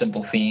one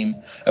simple theme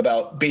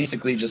about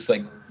basically just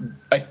like,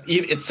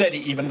 it said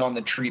even on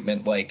the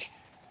treatment, like,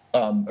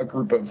 a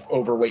group of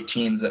overweight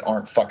teens that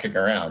aren't fucking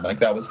around. Like,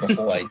 that was the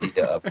whole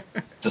idea of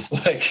just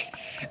like,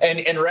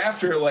 and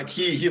Rafter, like,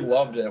 he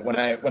loved it when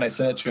I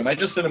sent it to him. I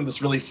just sent him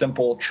this really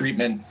simple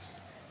treatment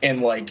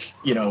in, like,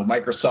 you know,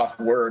 Microsoft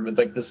Word with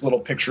like this little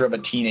picture of a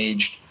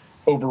teenage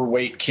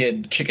overweight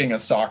kid kicking a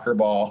soccer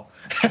ball.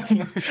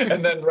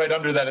 And then right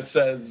under that it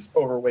says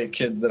overweight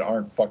kids that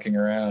aren't fucking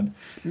around.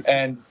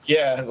 And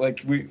yeah,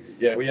 like we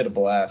had a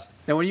blast.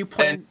 Now when you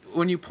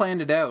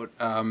planned it out,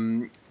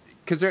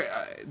 because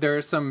there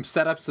are some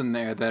setups in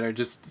there that are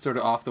just sort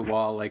of off the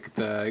wall, like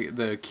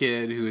the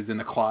kid who is in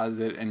the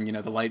closet and, you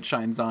know, the light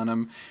shines on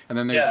him, and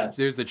then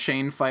there's the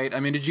chain fight.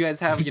 I mean, did you guys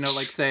have, you know,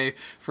 like, say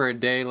for a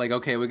day, like,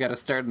 okay, we got to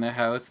start in the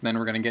house and then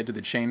we're gonna get to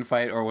the chain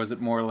fight, or was it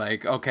more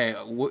like, okay,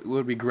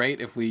 would be great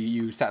if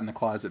you sat in the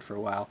closet for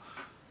a while?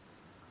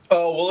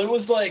 Oh, well, it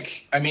was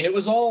like, I mean, it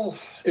was all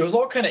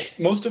kind of,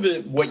 most of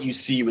it, what you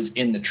see was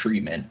in the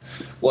treatment.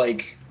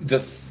 Like,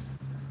 the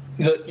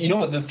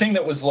thing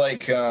that was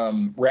like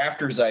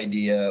Rafter's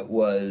idea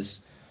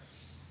was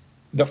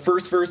the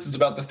first verse is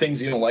about the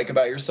things you don't like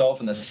about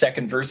yourself, and the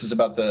second verse is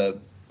about the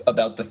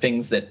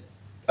things that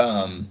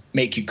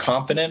make you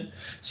confident.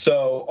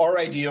 So our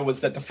idea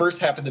was that the first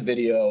half of the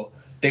video,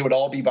 they would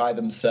all be by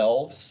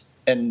themselves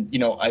and, you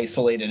know,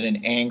 isolated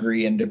and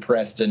angry and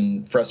depressed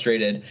and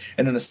frustrated.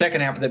 And then the second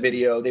half of the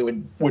video, they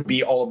would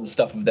be all of the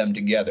stuff of them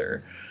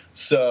together.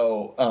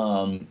 So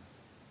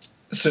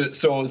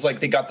it was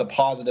like they got the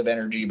positive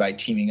energy by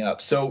teaming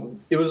up. So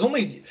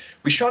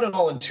we shot it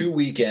all in 2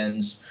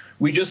 weekends.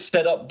 We just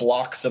set up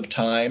blocks of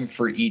time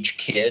for each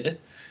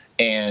kid.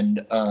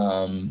 And,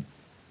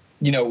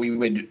 you know,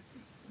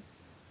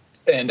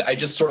 and I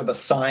just sort of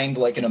assigned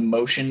like an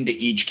emotion to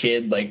each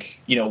kid. Like,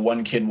 you know,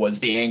 one kid was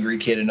the angry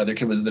kid, another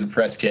kid was the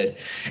depressed kid.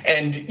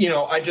 And, you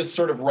know, I just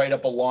sort of write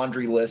up a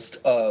laundry list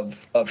of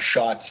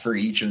shots for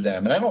each of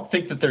them. And I don't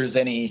think that there's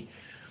any,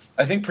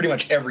 I think pretty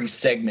much every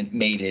segment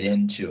made it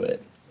into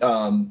it.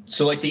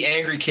 So like the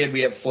angry kid,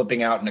 we have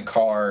flipping out in a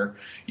car,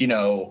 you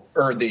know,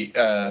 or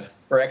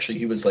actually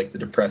he was like the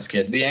depressed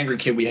kid. The angry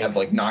kid, we have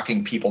like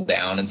knocking people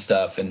down and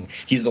stuff. And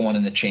he's the one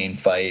in the chain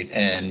fight.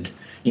 And,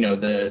 you know,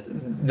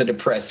 the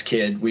depressed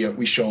kid,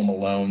 we show him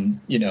alone,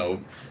 you know,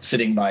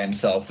 sitting by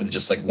himself with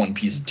just like one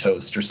piece of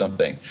toast or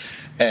something,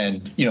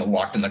 and, you know,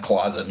 locked in the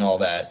closet and all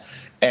that.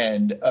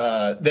 And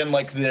then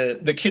like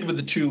the kid with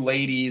the two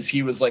ladies,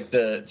 he was like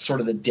the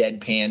sort of the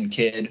deadpan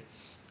kid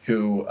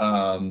who,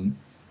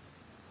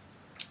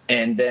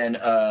 and then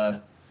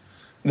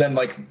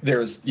like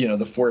there's, you know,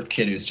 the fourth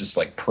kid who's just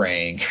like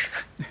praying.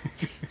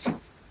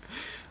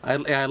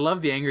 I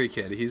love the angry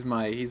kid. He's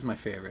my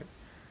favorite.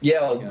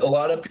 Yeah, a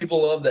lot of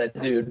people love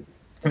that dude.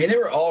 I mean, they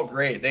were all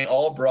great. They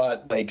all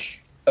brought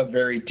like a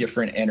very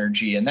different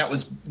energy, and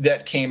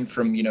that came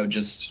from, you know,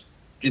 just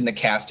in the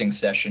casting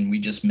session, we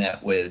just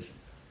met with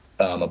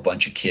a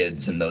bunch of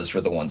kids, and those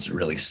were the ones that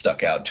really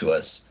stuck out to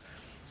us.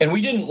 And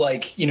we didn't,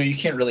 like, you know, you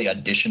can't really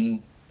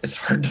audition. It's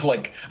hard to,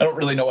 like, I don't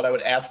really know what I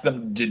would ask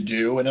them to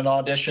do in an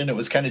audition. It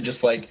was kind of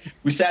just like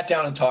we sat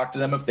down and talked to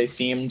them if they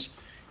seemed,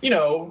 you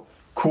know,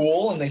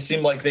 cool, and they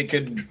seemed like they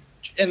could.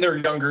 And they're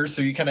younger,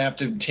 so you kind of have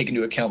to take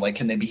into account, like,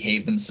 can they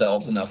behave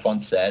themselves enough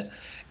on set?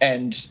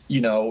 And,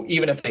 you know,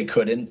 even if they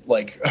couldn't,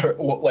 like,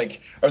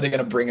 are they going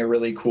to bring a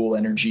really cool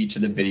energy to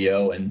the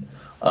video? And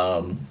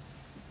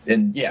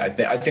yeah,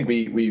 I think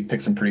we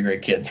picked some pretty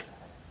great kids.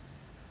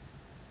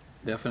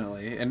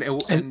 Definitely.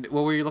 And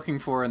what were you looking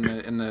for in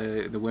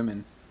the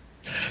women?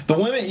 The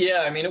women,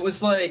 yeah. I mean, it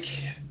was like,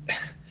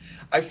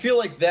 I feel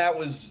like that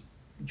was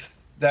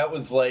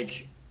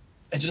like,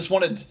 I just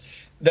wanted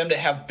them to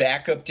have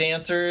backup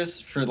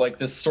dancers for like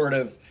this sort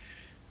of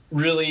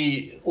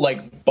really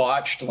like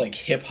botched like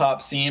hip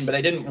hop scene, but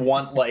I didn't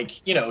want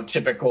like, you know,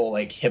 typical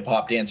like hip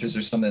hop dancers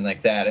or something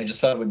like that. I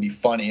just thought it would be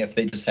funny if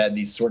they just had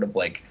these sort of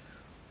like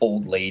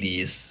old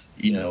ladies,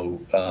 you know,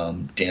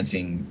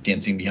 dancing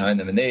behind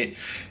them. And they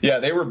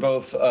were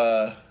both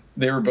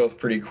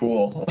pretty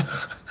cool.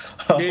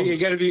 You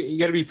gotta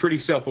be pretty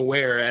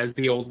self-aware as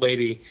the old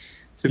lady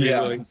to be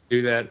willing to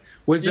do that.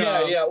 Well,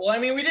 I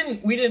mean, we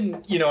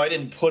didn't, you know, I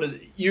didn't put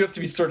it, you have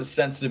to be sort of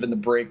sensitive in the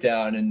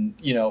breakdown, and,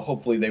 you know,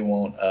 hopefully they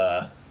won't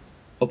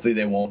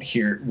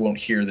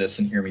hear this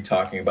and hear me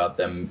talking about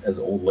them as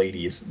old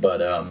ladies.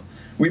 But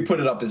we put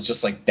it up as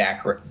just like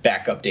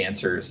backup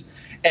dancers.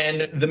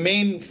 And the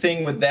main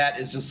thing with that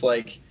is just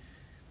like,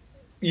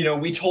 you know,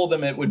 we told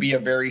them it would be a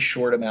very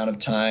short amount of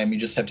time. You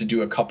just have to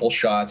do a couple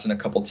shots and a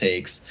couple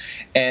takes.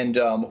 And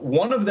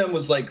one of them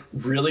was like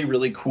really,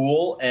 really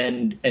cool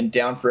and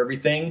down for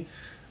everything.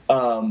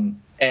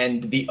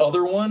 And the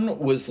other one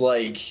was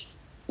like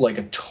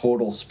a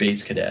total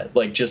space cadet,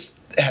 like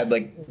just had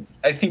like,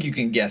 I think you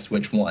can guess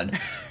which one.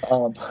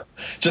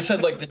 Just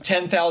had like the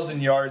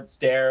 10,000 yard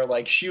stare.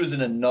 Like she was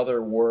in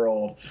another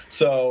world.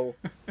 So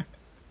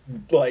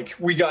like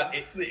we got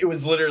it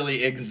was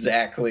literally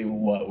exactly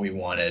what we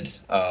wanted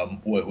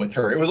with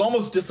her. It was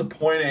almost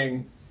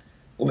disappointing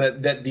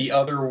that the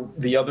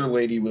other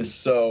lady was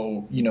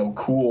so, you know,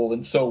 cool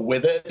and so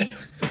with it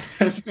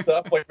and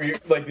stuff, like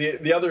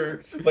the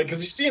other, like,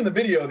 because you see in the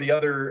video the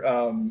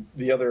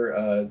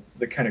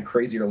kind of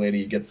crazier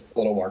lady gets a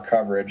little more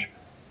coverage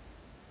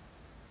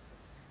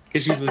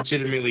because she's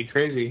legitimately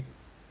crazy.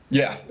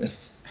 Yeah.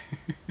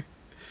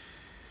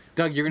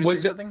 Doug, you're gonna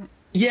say something?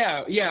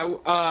 Yeah.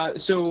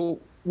 So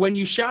when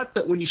you shot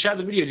the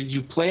video, did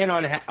you plan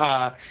on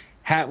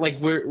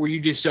were you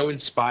just so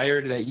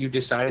inspired that you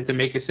decided to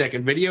make a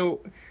second video,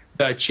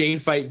 the chain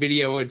fight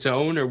video its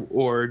own,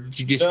 or did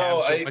you just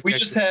we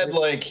just had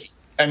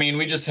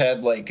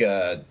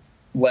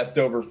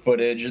leftover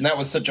footage, and that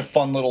was such a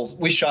fun little,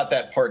 we shot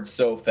that part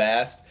so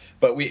fast,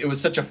 but it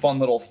was such a fun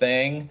little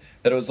thing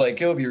that it was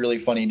like, it would be really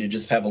funny to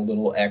just have a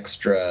little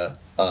extra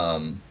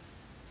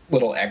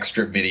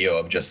video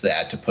of just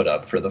that to put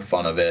up for the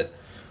fun of it.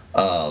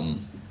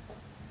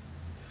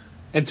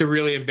 And to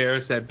really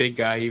embarrass that big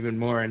guy even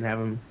more and have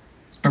him.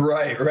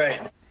 Right.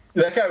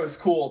 That guy was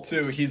cool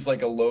too. He's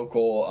like a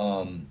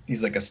local,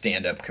 he's like a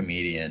stand-up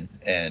comedian,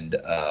 and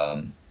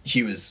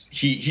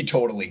he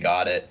totally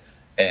got it,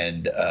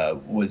 and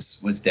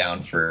was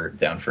down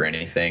for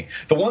anything.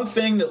 The one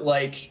thing that,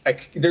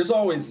 like, there's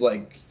always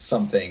like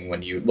something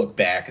when you look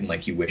back and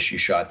like you wish you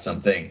shot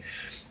something.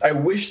 I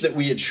wish that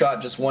we had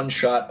shot just one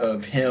shot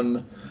of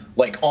him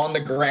like on the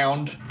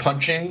ground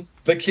punching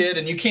the kid,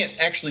 and you can't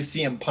actually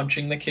see him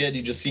punching the kid,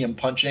 you just see him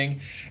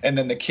punching, and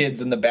then the kids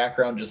in the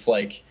background just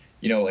like,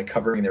 you know, like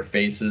covering their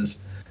faces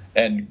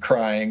and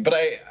crying. But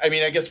I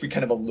mean I guess we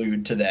kind of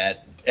allude to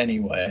that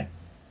anyway.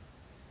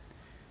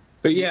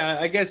 But yeah,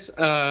 I guess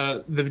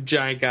the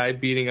giant guy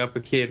beating up a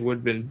kid would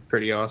have been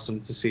pretty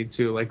awesome to see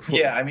too. Like,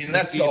 yeah, I mean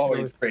that's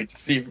always great to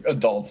see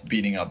adults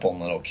beating up on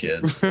little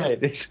kids. Right,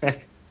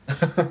 exactly.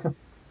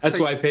 That's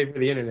why I pay for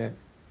the internet.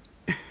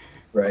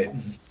 Right.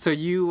 So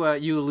you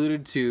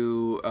alluded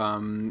to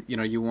you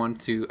know, you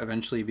want to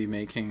eventually be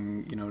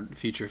making, you know,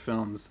 feature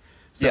films.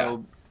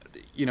 So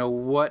you know,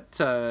 what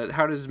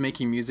how does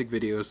making music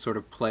videos sort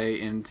of play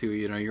into,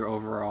 you know, your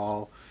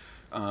overall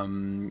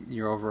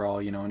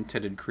you know,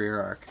 intended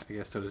career arc, I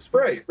guess, so to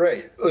speak?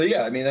 Right. Well,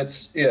 yeah, I mean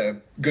that's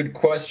good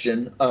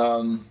question.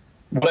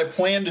 What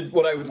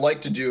I would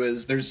like to do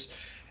is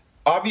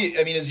I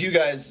mean, as you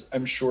guys,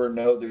 I'm sure,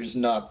 know, there's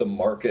not the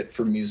market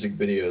for music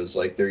videos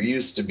like there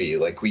used to be.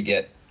 Like, we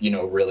get, you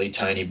know, really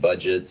tiny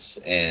budgets,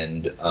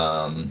 and,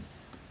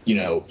 you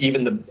know,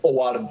 even a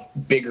lot of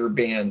bigger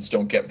bands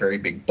don't get very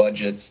big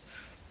budgets.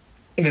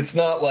 And it's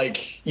not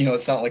like, you know,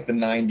 it's not like the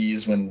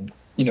 90s when,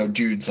 you know,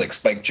 dudes like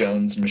Spike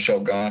Jonze and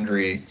Michel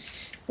Gondry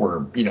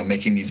were, you know,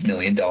 making these $1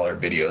 million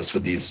videos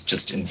with these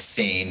just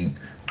insane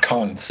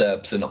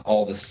concepts and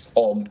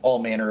all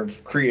manner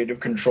of creative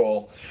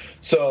control.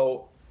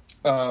 So,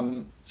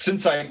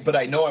 but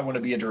I know I want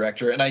to be a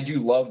director, and I do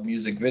love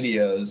music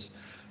videos.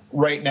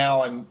 Right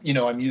now I'm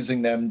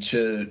using them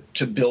to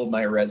build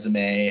my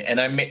resume, and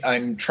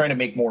I'm trying to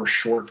make more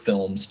short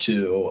films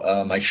too.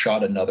 I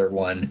shot another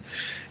one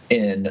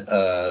in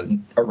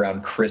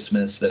around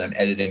Christmas that I'm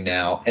editing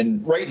now.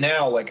 And right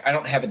now, like, I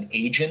don't have an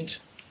agent,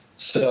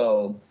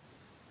 so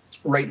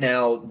right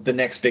now the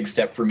next big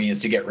step for me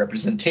is to get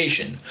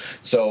representation.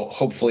 So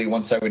hopefully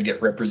once I would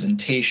get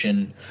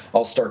representation,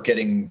 I'll start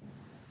getting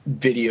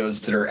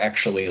videos that are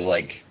actually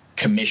like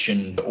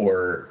commissioned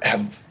or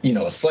have, you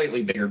know, a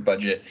slightly bigger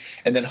budget,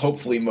 and then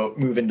hopefully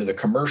move into the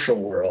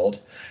commercial world.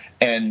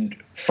 And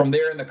from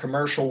there in the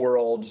commercial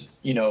world,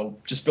 you know,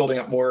 just building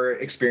up more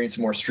experience,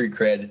 more street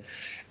cred.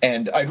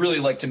 And I'd really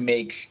like to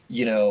make,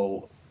 you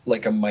know,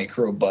 like a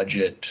micro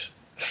budget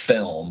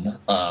film,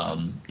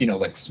 you know,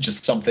 like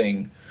just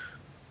something.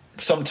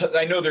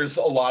 I know there's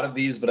a lot of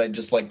these, but I'd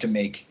just like to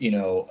make, you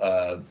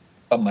know,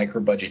 a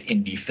micro budget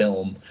indie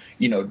film,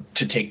 you know,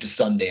 to take to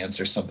Sundance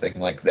or something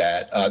like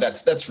that.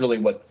 That's really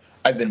what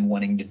I've been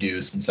wanting to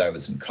do since I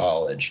was in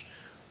college.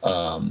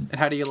 And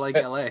how do you like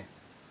LA?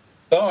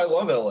 Oh, I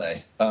love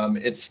LA.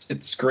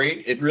 It's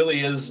great. It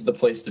really is the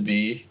place to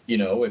be, you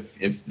know,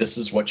 if this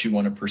is what you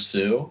want to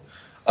pursue.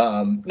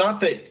 Not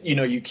that, you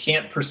know, you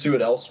can't pursue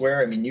it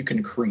elsewhere. I mean, you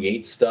can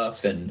create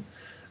stuff and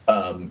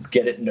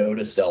get it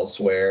noticed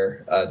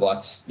elsewhere.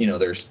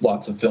 There's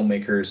lots of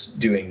filmmakers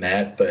doing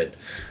that, but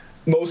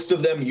most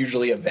of them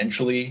usually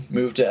eventually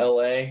move to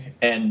LA.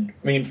 And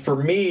I mean, for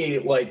me,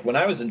 like when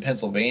I was in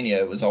Pennsylvania,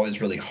 it was always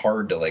really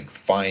hard to like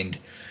find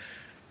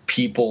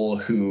people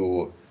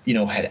who, you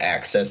know, had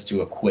access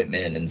to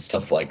equipment and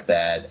stuff like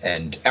that.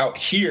 And out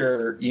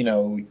here, you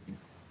know,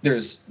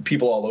 there's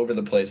people all over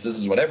the place. This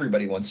is what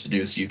everybody wants to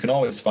do. So you can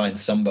always find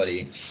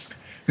somebody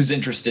who's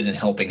interested in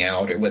helping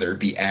out, or whether it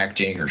be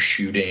acting or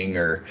shooting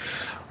or,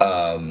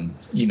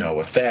 you know,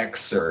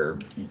 effects or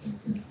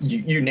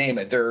you name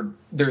it.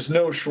 There's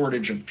no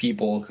shortage of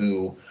people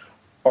who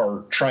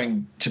are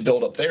trying to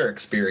build up their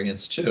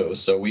experience too.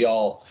 So I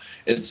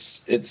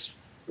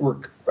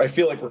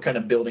feel like we're kind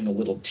of building a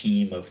little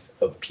team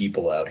of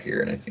people out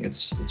here, and I think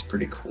it's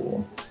pretty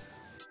cool.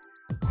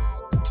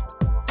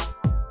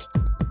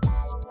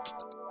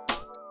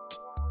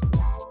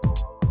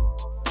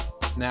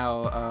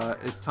 Now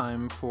it's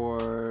time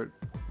for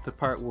the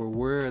part where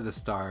we're the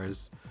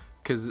stars,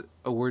 because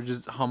we're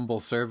just humble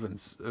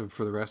servants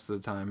for the rest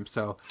of the time.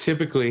 So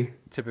Typically,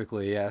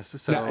 yes.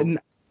 So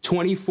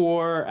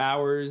 24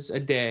 hours a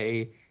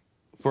day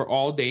for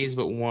all days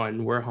but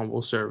one, we're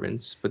humble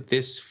servants. But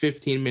this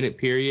 15-minute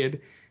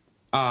period,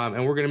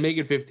 and we're going to make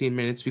it 15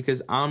 minutes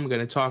because I'm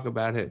going to talk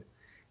about it.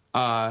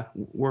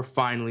 We're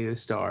finally the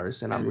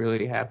stars, and I'm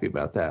really happy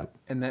about that.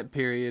 and that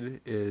period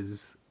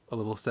is a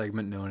little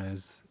segment known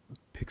as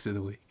Picks of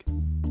the Week.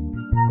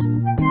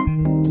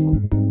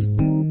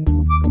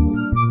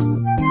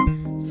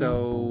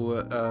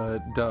 So,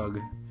 Doug,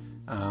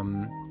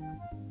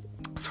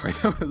 sorry,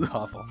 that was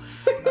awful.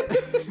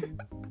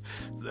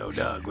 So,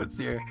 Doug, what's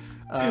your...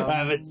 I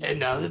have a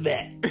 $10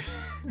 bet.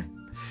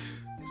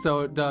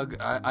 So, Doug,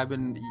 I've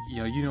been,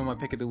 you know my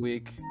pick of the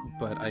week,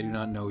 but I do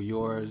not know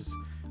yours.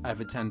 I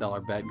have a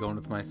 $10 bet going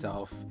with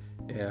myself,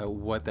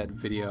 what that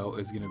video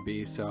is going to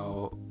be.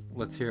 So,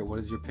 let's hear it. What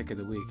is your pick of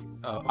the week?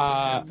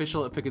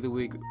 Official pick of the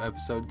week,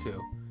 episode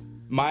 2.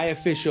 My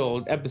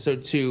official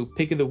episode 2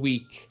 pick of the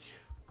week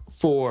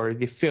for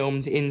the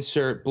Filmed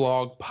Insert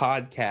blog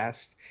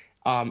podcast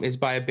is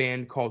by a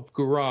band called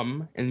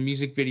Grum, and the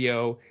music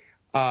video,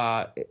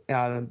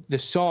 the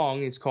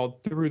song is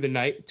called Through the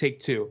Night, take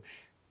 2.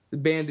 The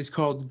band is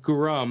called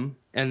Grum,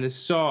 and the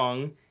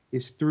song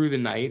is Through the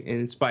Night,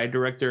 and it's by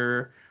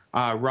director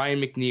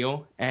Ryan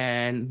McNeil,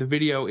 and the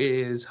video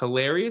is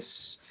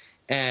hilarious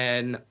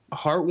and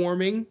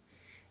heartwarming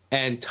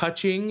and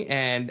touching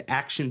and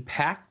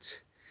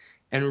action-packed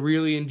and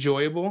really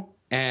enjoyable.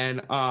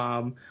 And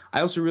I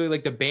also really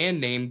like the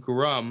band name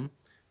Grum,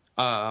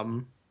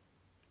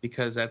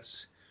 because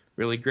that's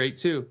really great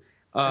too.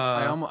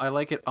 I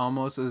like it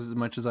almost as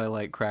much as I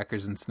like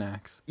Crackers and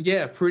Snacks.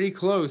 Yeah, pretty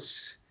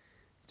close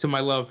to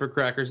my love for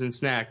Crackers and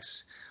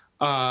Snacks.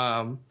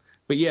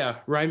 But yeah,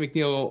 Ryan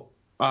McNeil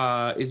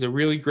is a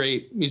really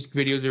great music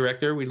video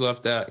director. We'd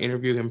love to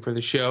interview him for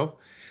the show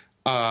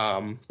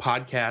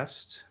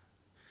podcast.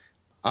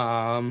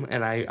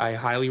 And I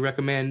highly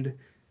recommend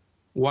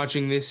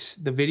watching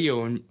the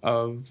video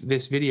of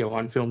this video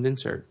on Filmed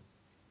Insert.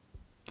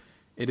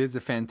 It is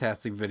a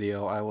fantastic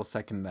video. I will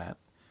second that.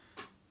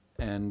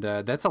 And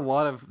that's a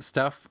lot of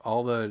stuff,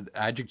 all the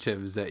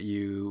adjectives that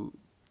you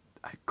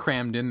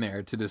crammed in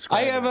there to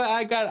describe.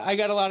 I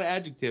got a lot of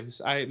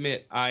adjectives. I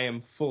admit I am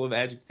full of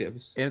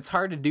adjectives. And it's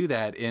hard to do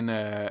that in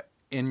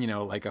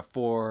like a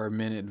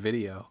 4-minute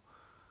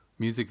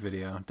music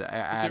video, to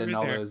add in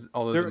all those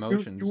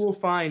emotions. You will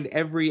find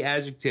every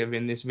adjective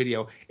in this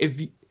video.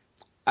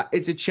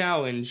 It's a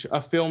challenge,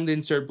 a Filmed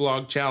Insert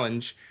blog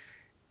challenge.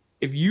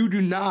 If you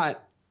do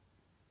not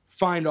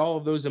find all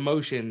of those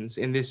emotions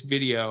in this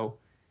video,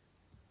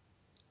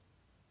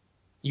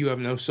 you have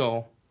no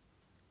soul.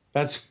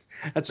 That's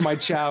my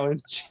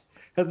challenge.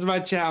 That's my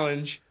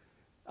challenge.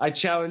 I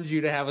challenge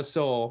you to have a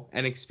soul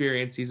and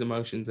experience these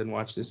emotions and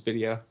watch this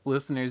video.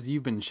 Listeners,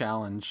 you've been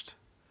challenged.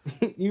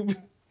 You've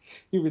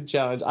been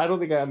challenged. I don't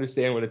think I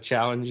understand what a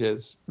challenge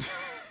is.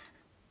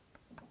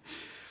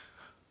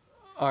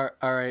 All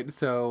right.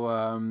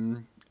 So,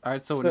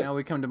 now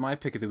we come to my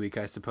pick of the week,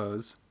 I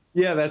suppose.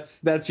 Yeah,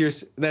 that's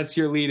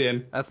your lead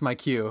in. That's my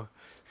cue.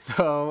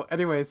 So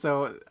anyway,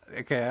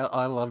 okay,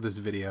 I love this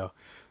video.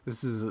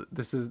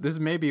 This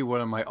may be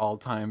one of my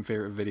all-time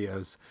favorite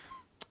videos.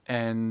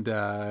 And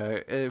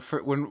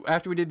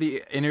after we did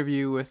the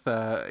interview with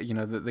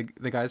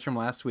the guys from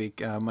last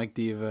week, Mike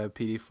Diva,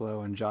 PD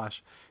Flow, and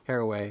Josh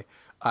Haraway,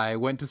 I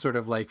went to sort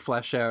of like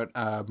flesh out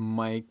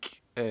Mike's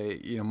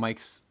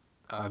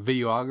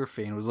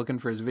videography, and was looking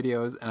for his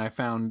videos, and I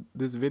found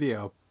this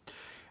video.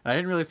 I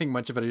didn't really think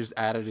much of it. I just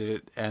added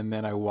it, and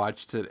then I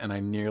watched it, and I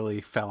nearly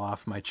fell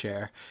off my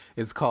chair.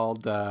 It's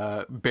called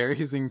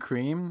Berries and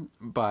Cream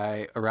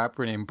by a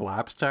rapper named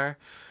Blapstar.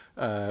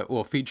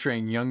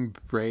 Featuring Young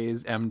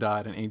Braze, M.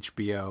 Dot, and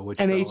HBO.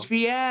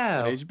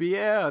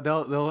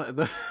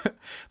 HBO.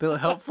 They'll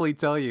helpfully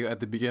tell you at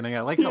the beginning.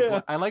 I like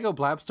how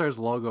Blapstar's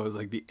logo is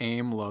like the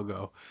AIM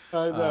logo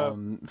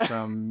from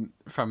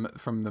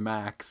the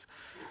Max.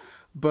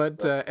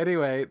 But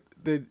anyway,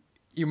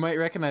 you might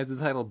recognize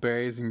the title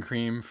Berries and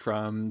Cream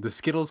from the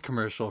Skittles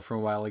commercial from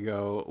a while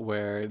ago,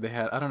 where they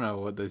had, I don't know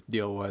what the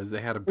deal was. They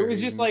had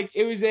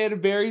they had a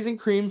berries and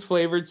cream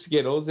flavored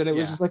Skittles, and it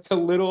was just like a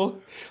little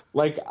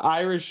like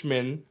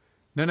Irishman.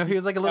 No, he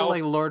was like a little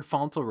like Lord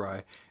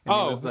Fauntleroy. And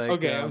he was like,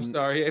 okay, I'm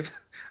sorry.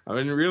 I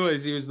didn't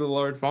realize he was the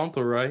Lord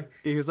Fauntleroy.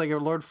 He was like a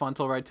Lord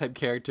Fauntleroy type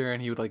character,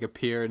 and he would like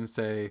appear and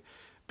say,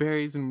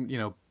 berries and,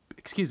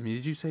 excuse me,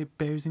 did you say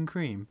berries and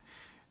cream?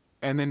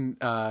 And then,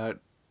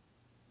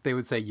 they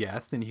would say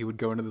yes, then he would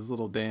go into this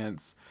little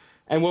dance.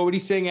 And what would he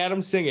sing,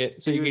 Adam? Sing it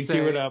so you can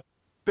cue it up.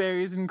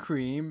 Berries and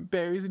cream,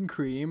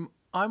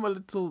 I'm a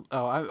little...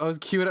 Oh, I was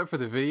queued up for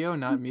the video,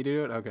 not me to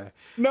do it? Okay.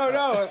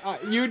 No,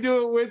 you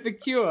do it with the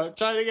cue. I'm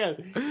trying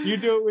again. You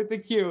do it with the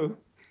cue.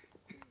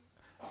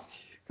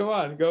 Come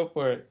on, go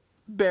for it.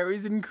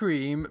 Berries and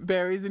cream,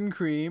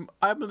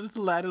 I'm a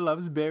little lad who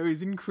loves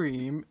berries and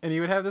cream. And he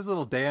would have this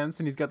little dance,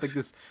 and he's got like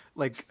this,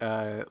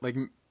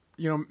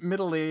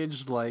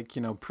 middle-aged, like,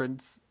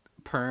 Prince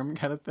perm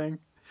kind of thing.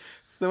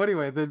 So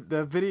anyway,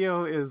 the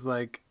video is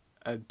like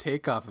a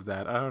takeoff of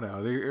that. I don't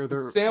know. They're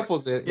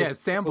Samples it. Yeah, it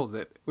samples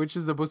it, which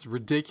is the most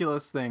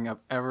ridiculous thing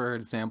I've ever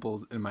heard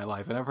samples in my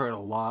life. And I've heard a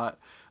lot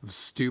of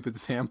stupid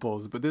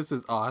samples, but this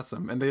is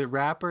awesome. And the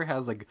rapper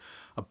has like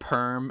a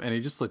perm, and he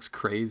just looks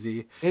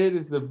crazy. It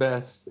is the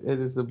best. It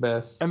is the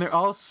best. And they're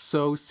all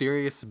so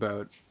serious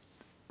about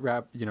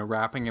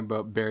rapping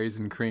about berries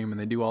and cream, and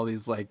they do all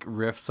these like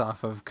riffs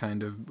off of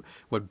kind of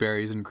what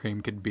berries and cream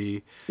could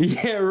be.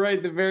 Yeah,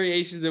 right. The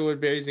variations of what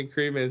berries and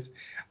cream is.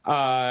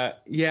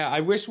 Yeah,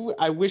 I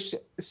wish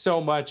so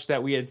much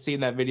that we had seen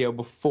that video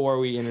before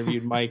we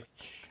interviewed Mike.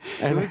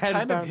 And it was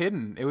kind of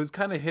hidden. It was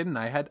kind of hidden.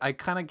 I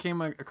kind of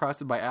came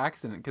across it by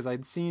accident because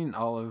I'd seen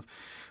all of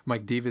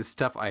Mike Diva's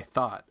stuff, I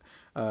thought.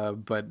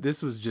 But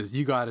this was just,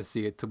 you got to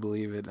see it to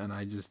believe it. And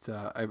I just,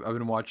 I've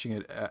been watching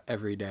it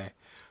every day.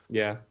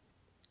 Yeah.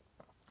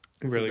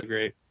 Really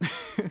great.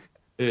 It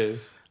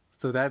is.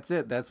 So that's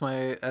it. That's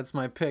my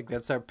pick.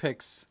 That's our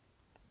picks.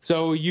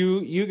 So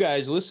you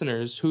guys,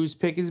 listeners, whose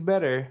pick is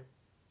better?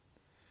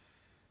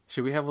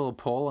 Should we have a little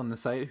poll on the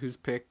site? Whose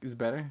pick is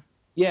better?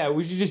 Yeah,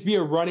 we should just be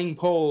a running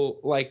poll,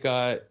 like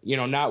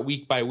not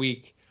week by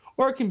week,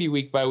 or it can be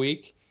week by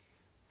week.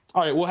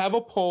 All right, we'll have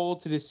a poll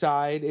to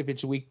decide if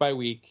it's week by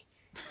week,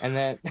 and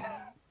then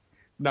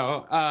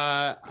no,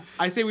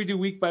 I say we do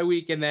week by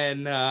week, and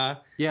then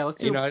yeah, let's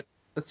do.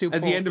 Let's do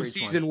at the end of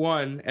season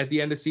one. At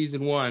the end of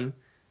season one,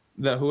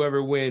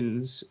 whoever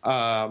wins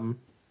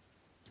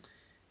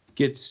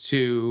gets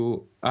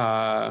to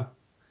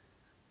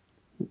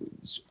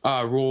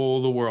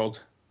rule the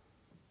world.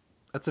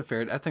 I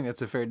think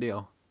that's a fair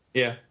deal.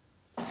 Yeah.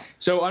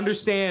 So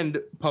understand,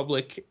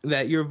 public,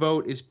 that your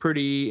vote is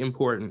pretty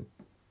important.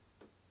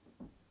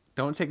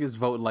 Don't take this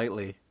vote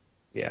lightly.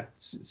 Yeah,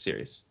 it's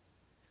serious.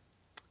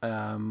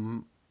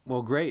 Well,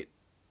 great.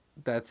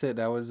 That's it.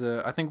 That was.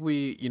 I think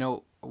we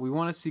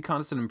want to see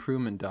constant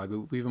improvement,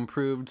 Doug. We've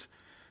improved.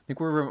 I think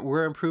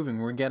we're improving.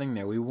 We're getting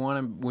there. We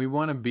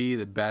want to be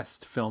the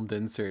best filmed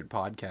insert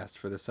podcast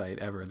for the site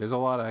ever. There's a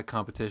lot of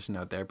competition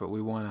out there, but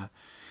we want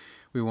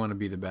to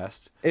be the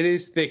best. It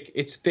is thick.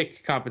 It's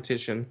thick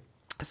competition.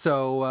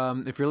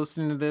 So if you're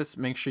listening to this,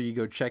 make sure you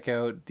go check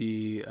out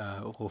the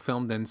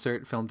filmed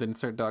insert,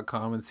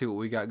 filmedinsert.com, and see what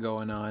we got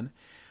going on.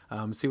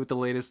 See what the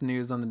latest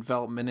news on the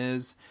development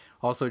is.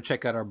 Also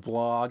check out our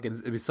blog,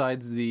 and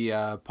besides the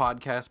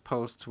podcast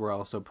posts, we're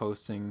also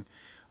posting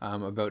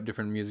about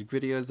different music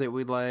videos that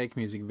we like,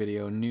 music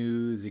video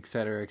news,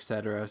 etc.,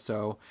 etc.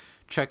 So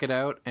check it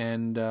out,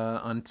 and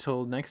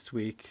until next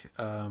week,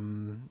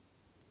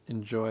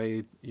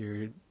 enjoy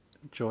your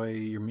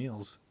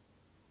meals.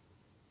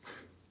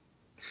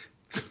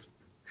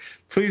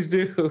 Please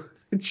do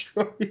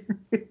enjoy your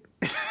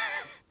meals.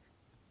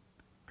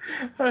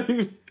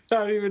 I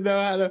don't even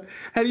know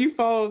how do you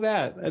follow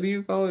that? How do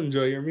you follow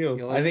enjoy your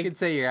meals? I think you could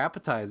say your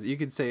appetizer. You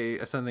could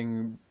say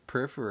something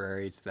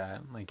periphery to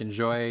that, like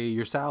enjoy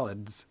your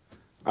salads.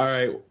 All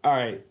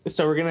right.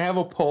 So we're gonna have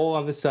a poll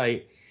on the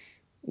site.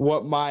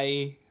 What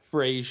my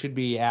phrase should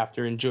be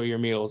after enjoy your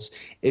meals?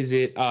 Is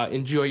it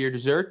enjoy your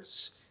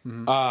desserts?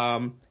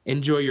 Mm-hmm.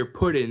 Enjoy your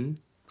pudding.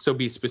 So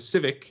be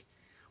specific,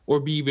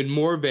 or be even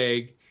more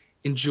vague.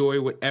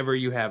 Enjoy whatever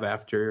you have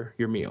after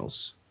your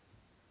meals.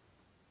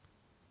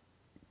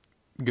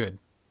 Good.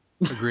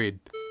 Agreed.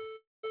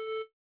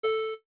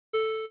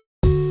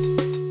 Do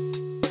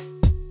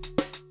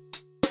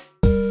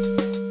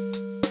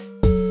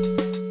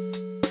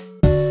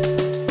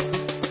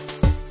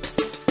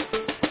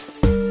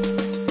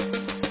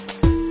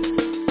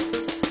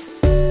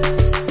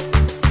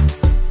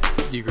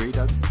you agree,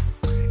 Doug?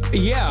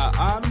 Yeah,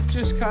 I'm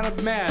just kind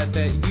of mad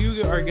that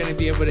you are going to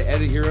be able to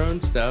edit your own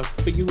stuff,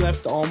 but you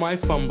left all my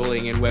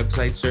fumbling and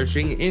website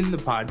searching in the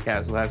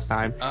podcast last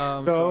time.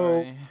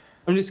 Sorry.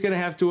 I'm just going to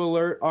have to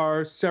alert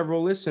our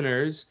several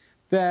listeners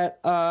that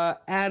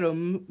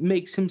Adam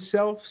makes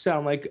himself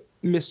sound like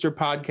Mr.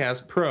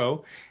 Podcast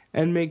Pro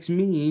and makes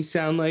me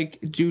sound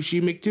like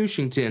Douchey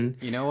McDouchington.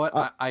 You know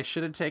what? I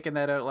should have taken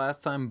that out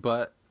last time,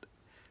 but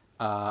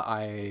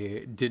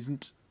I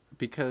didn't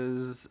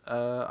because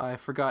I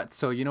forgot.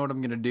 So you know what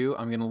I'm going to do?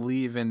 I'm going to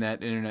leave in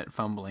that internet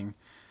fumbling.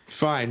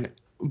 Fine.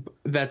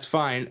 That's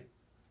fine.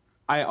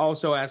 I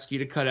also ask you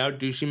to cut out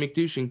Douchey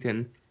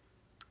McDouchington.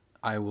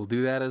 I will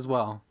do that as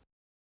well.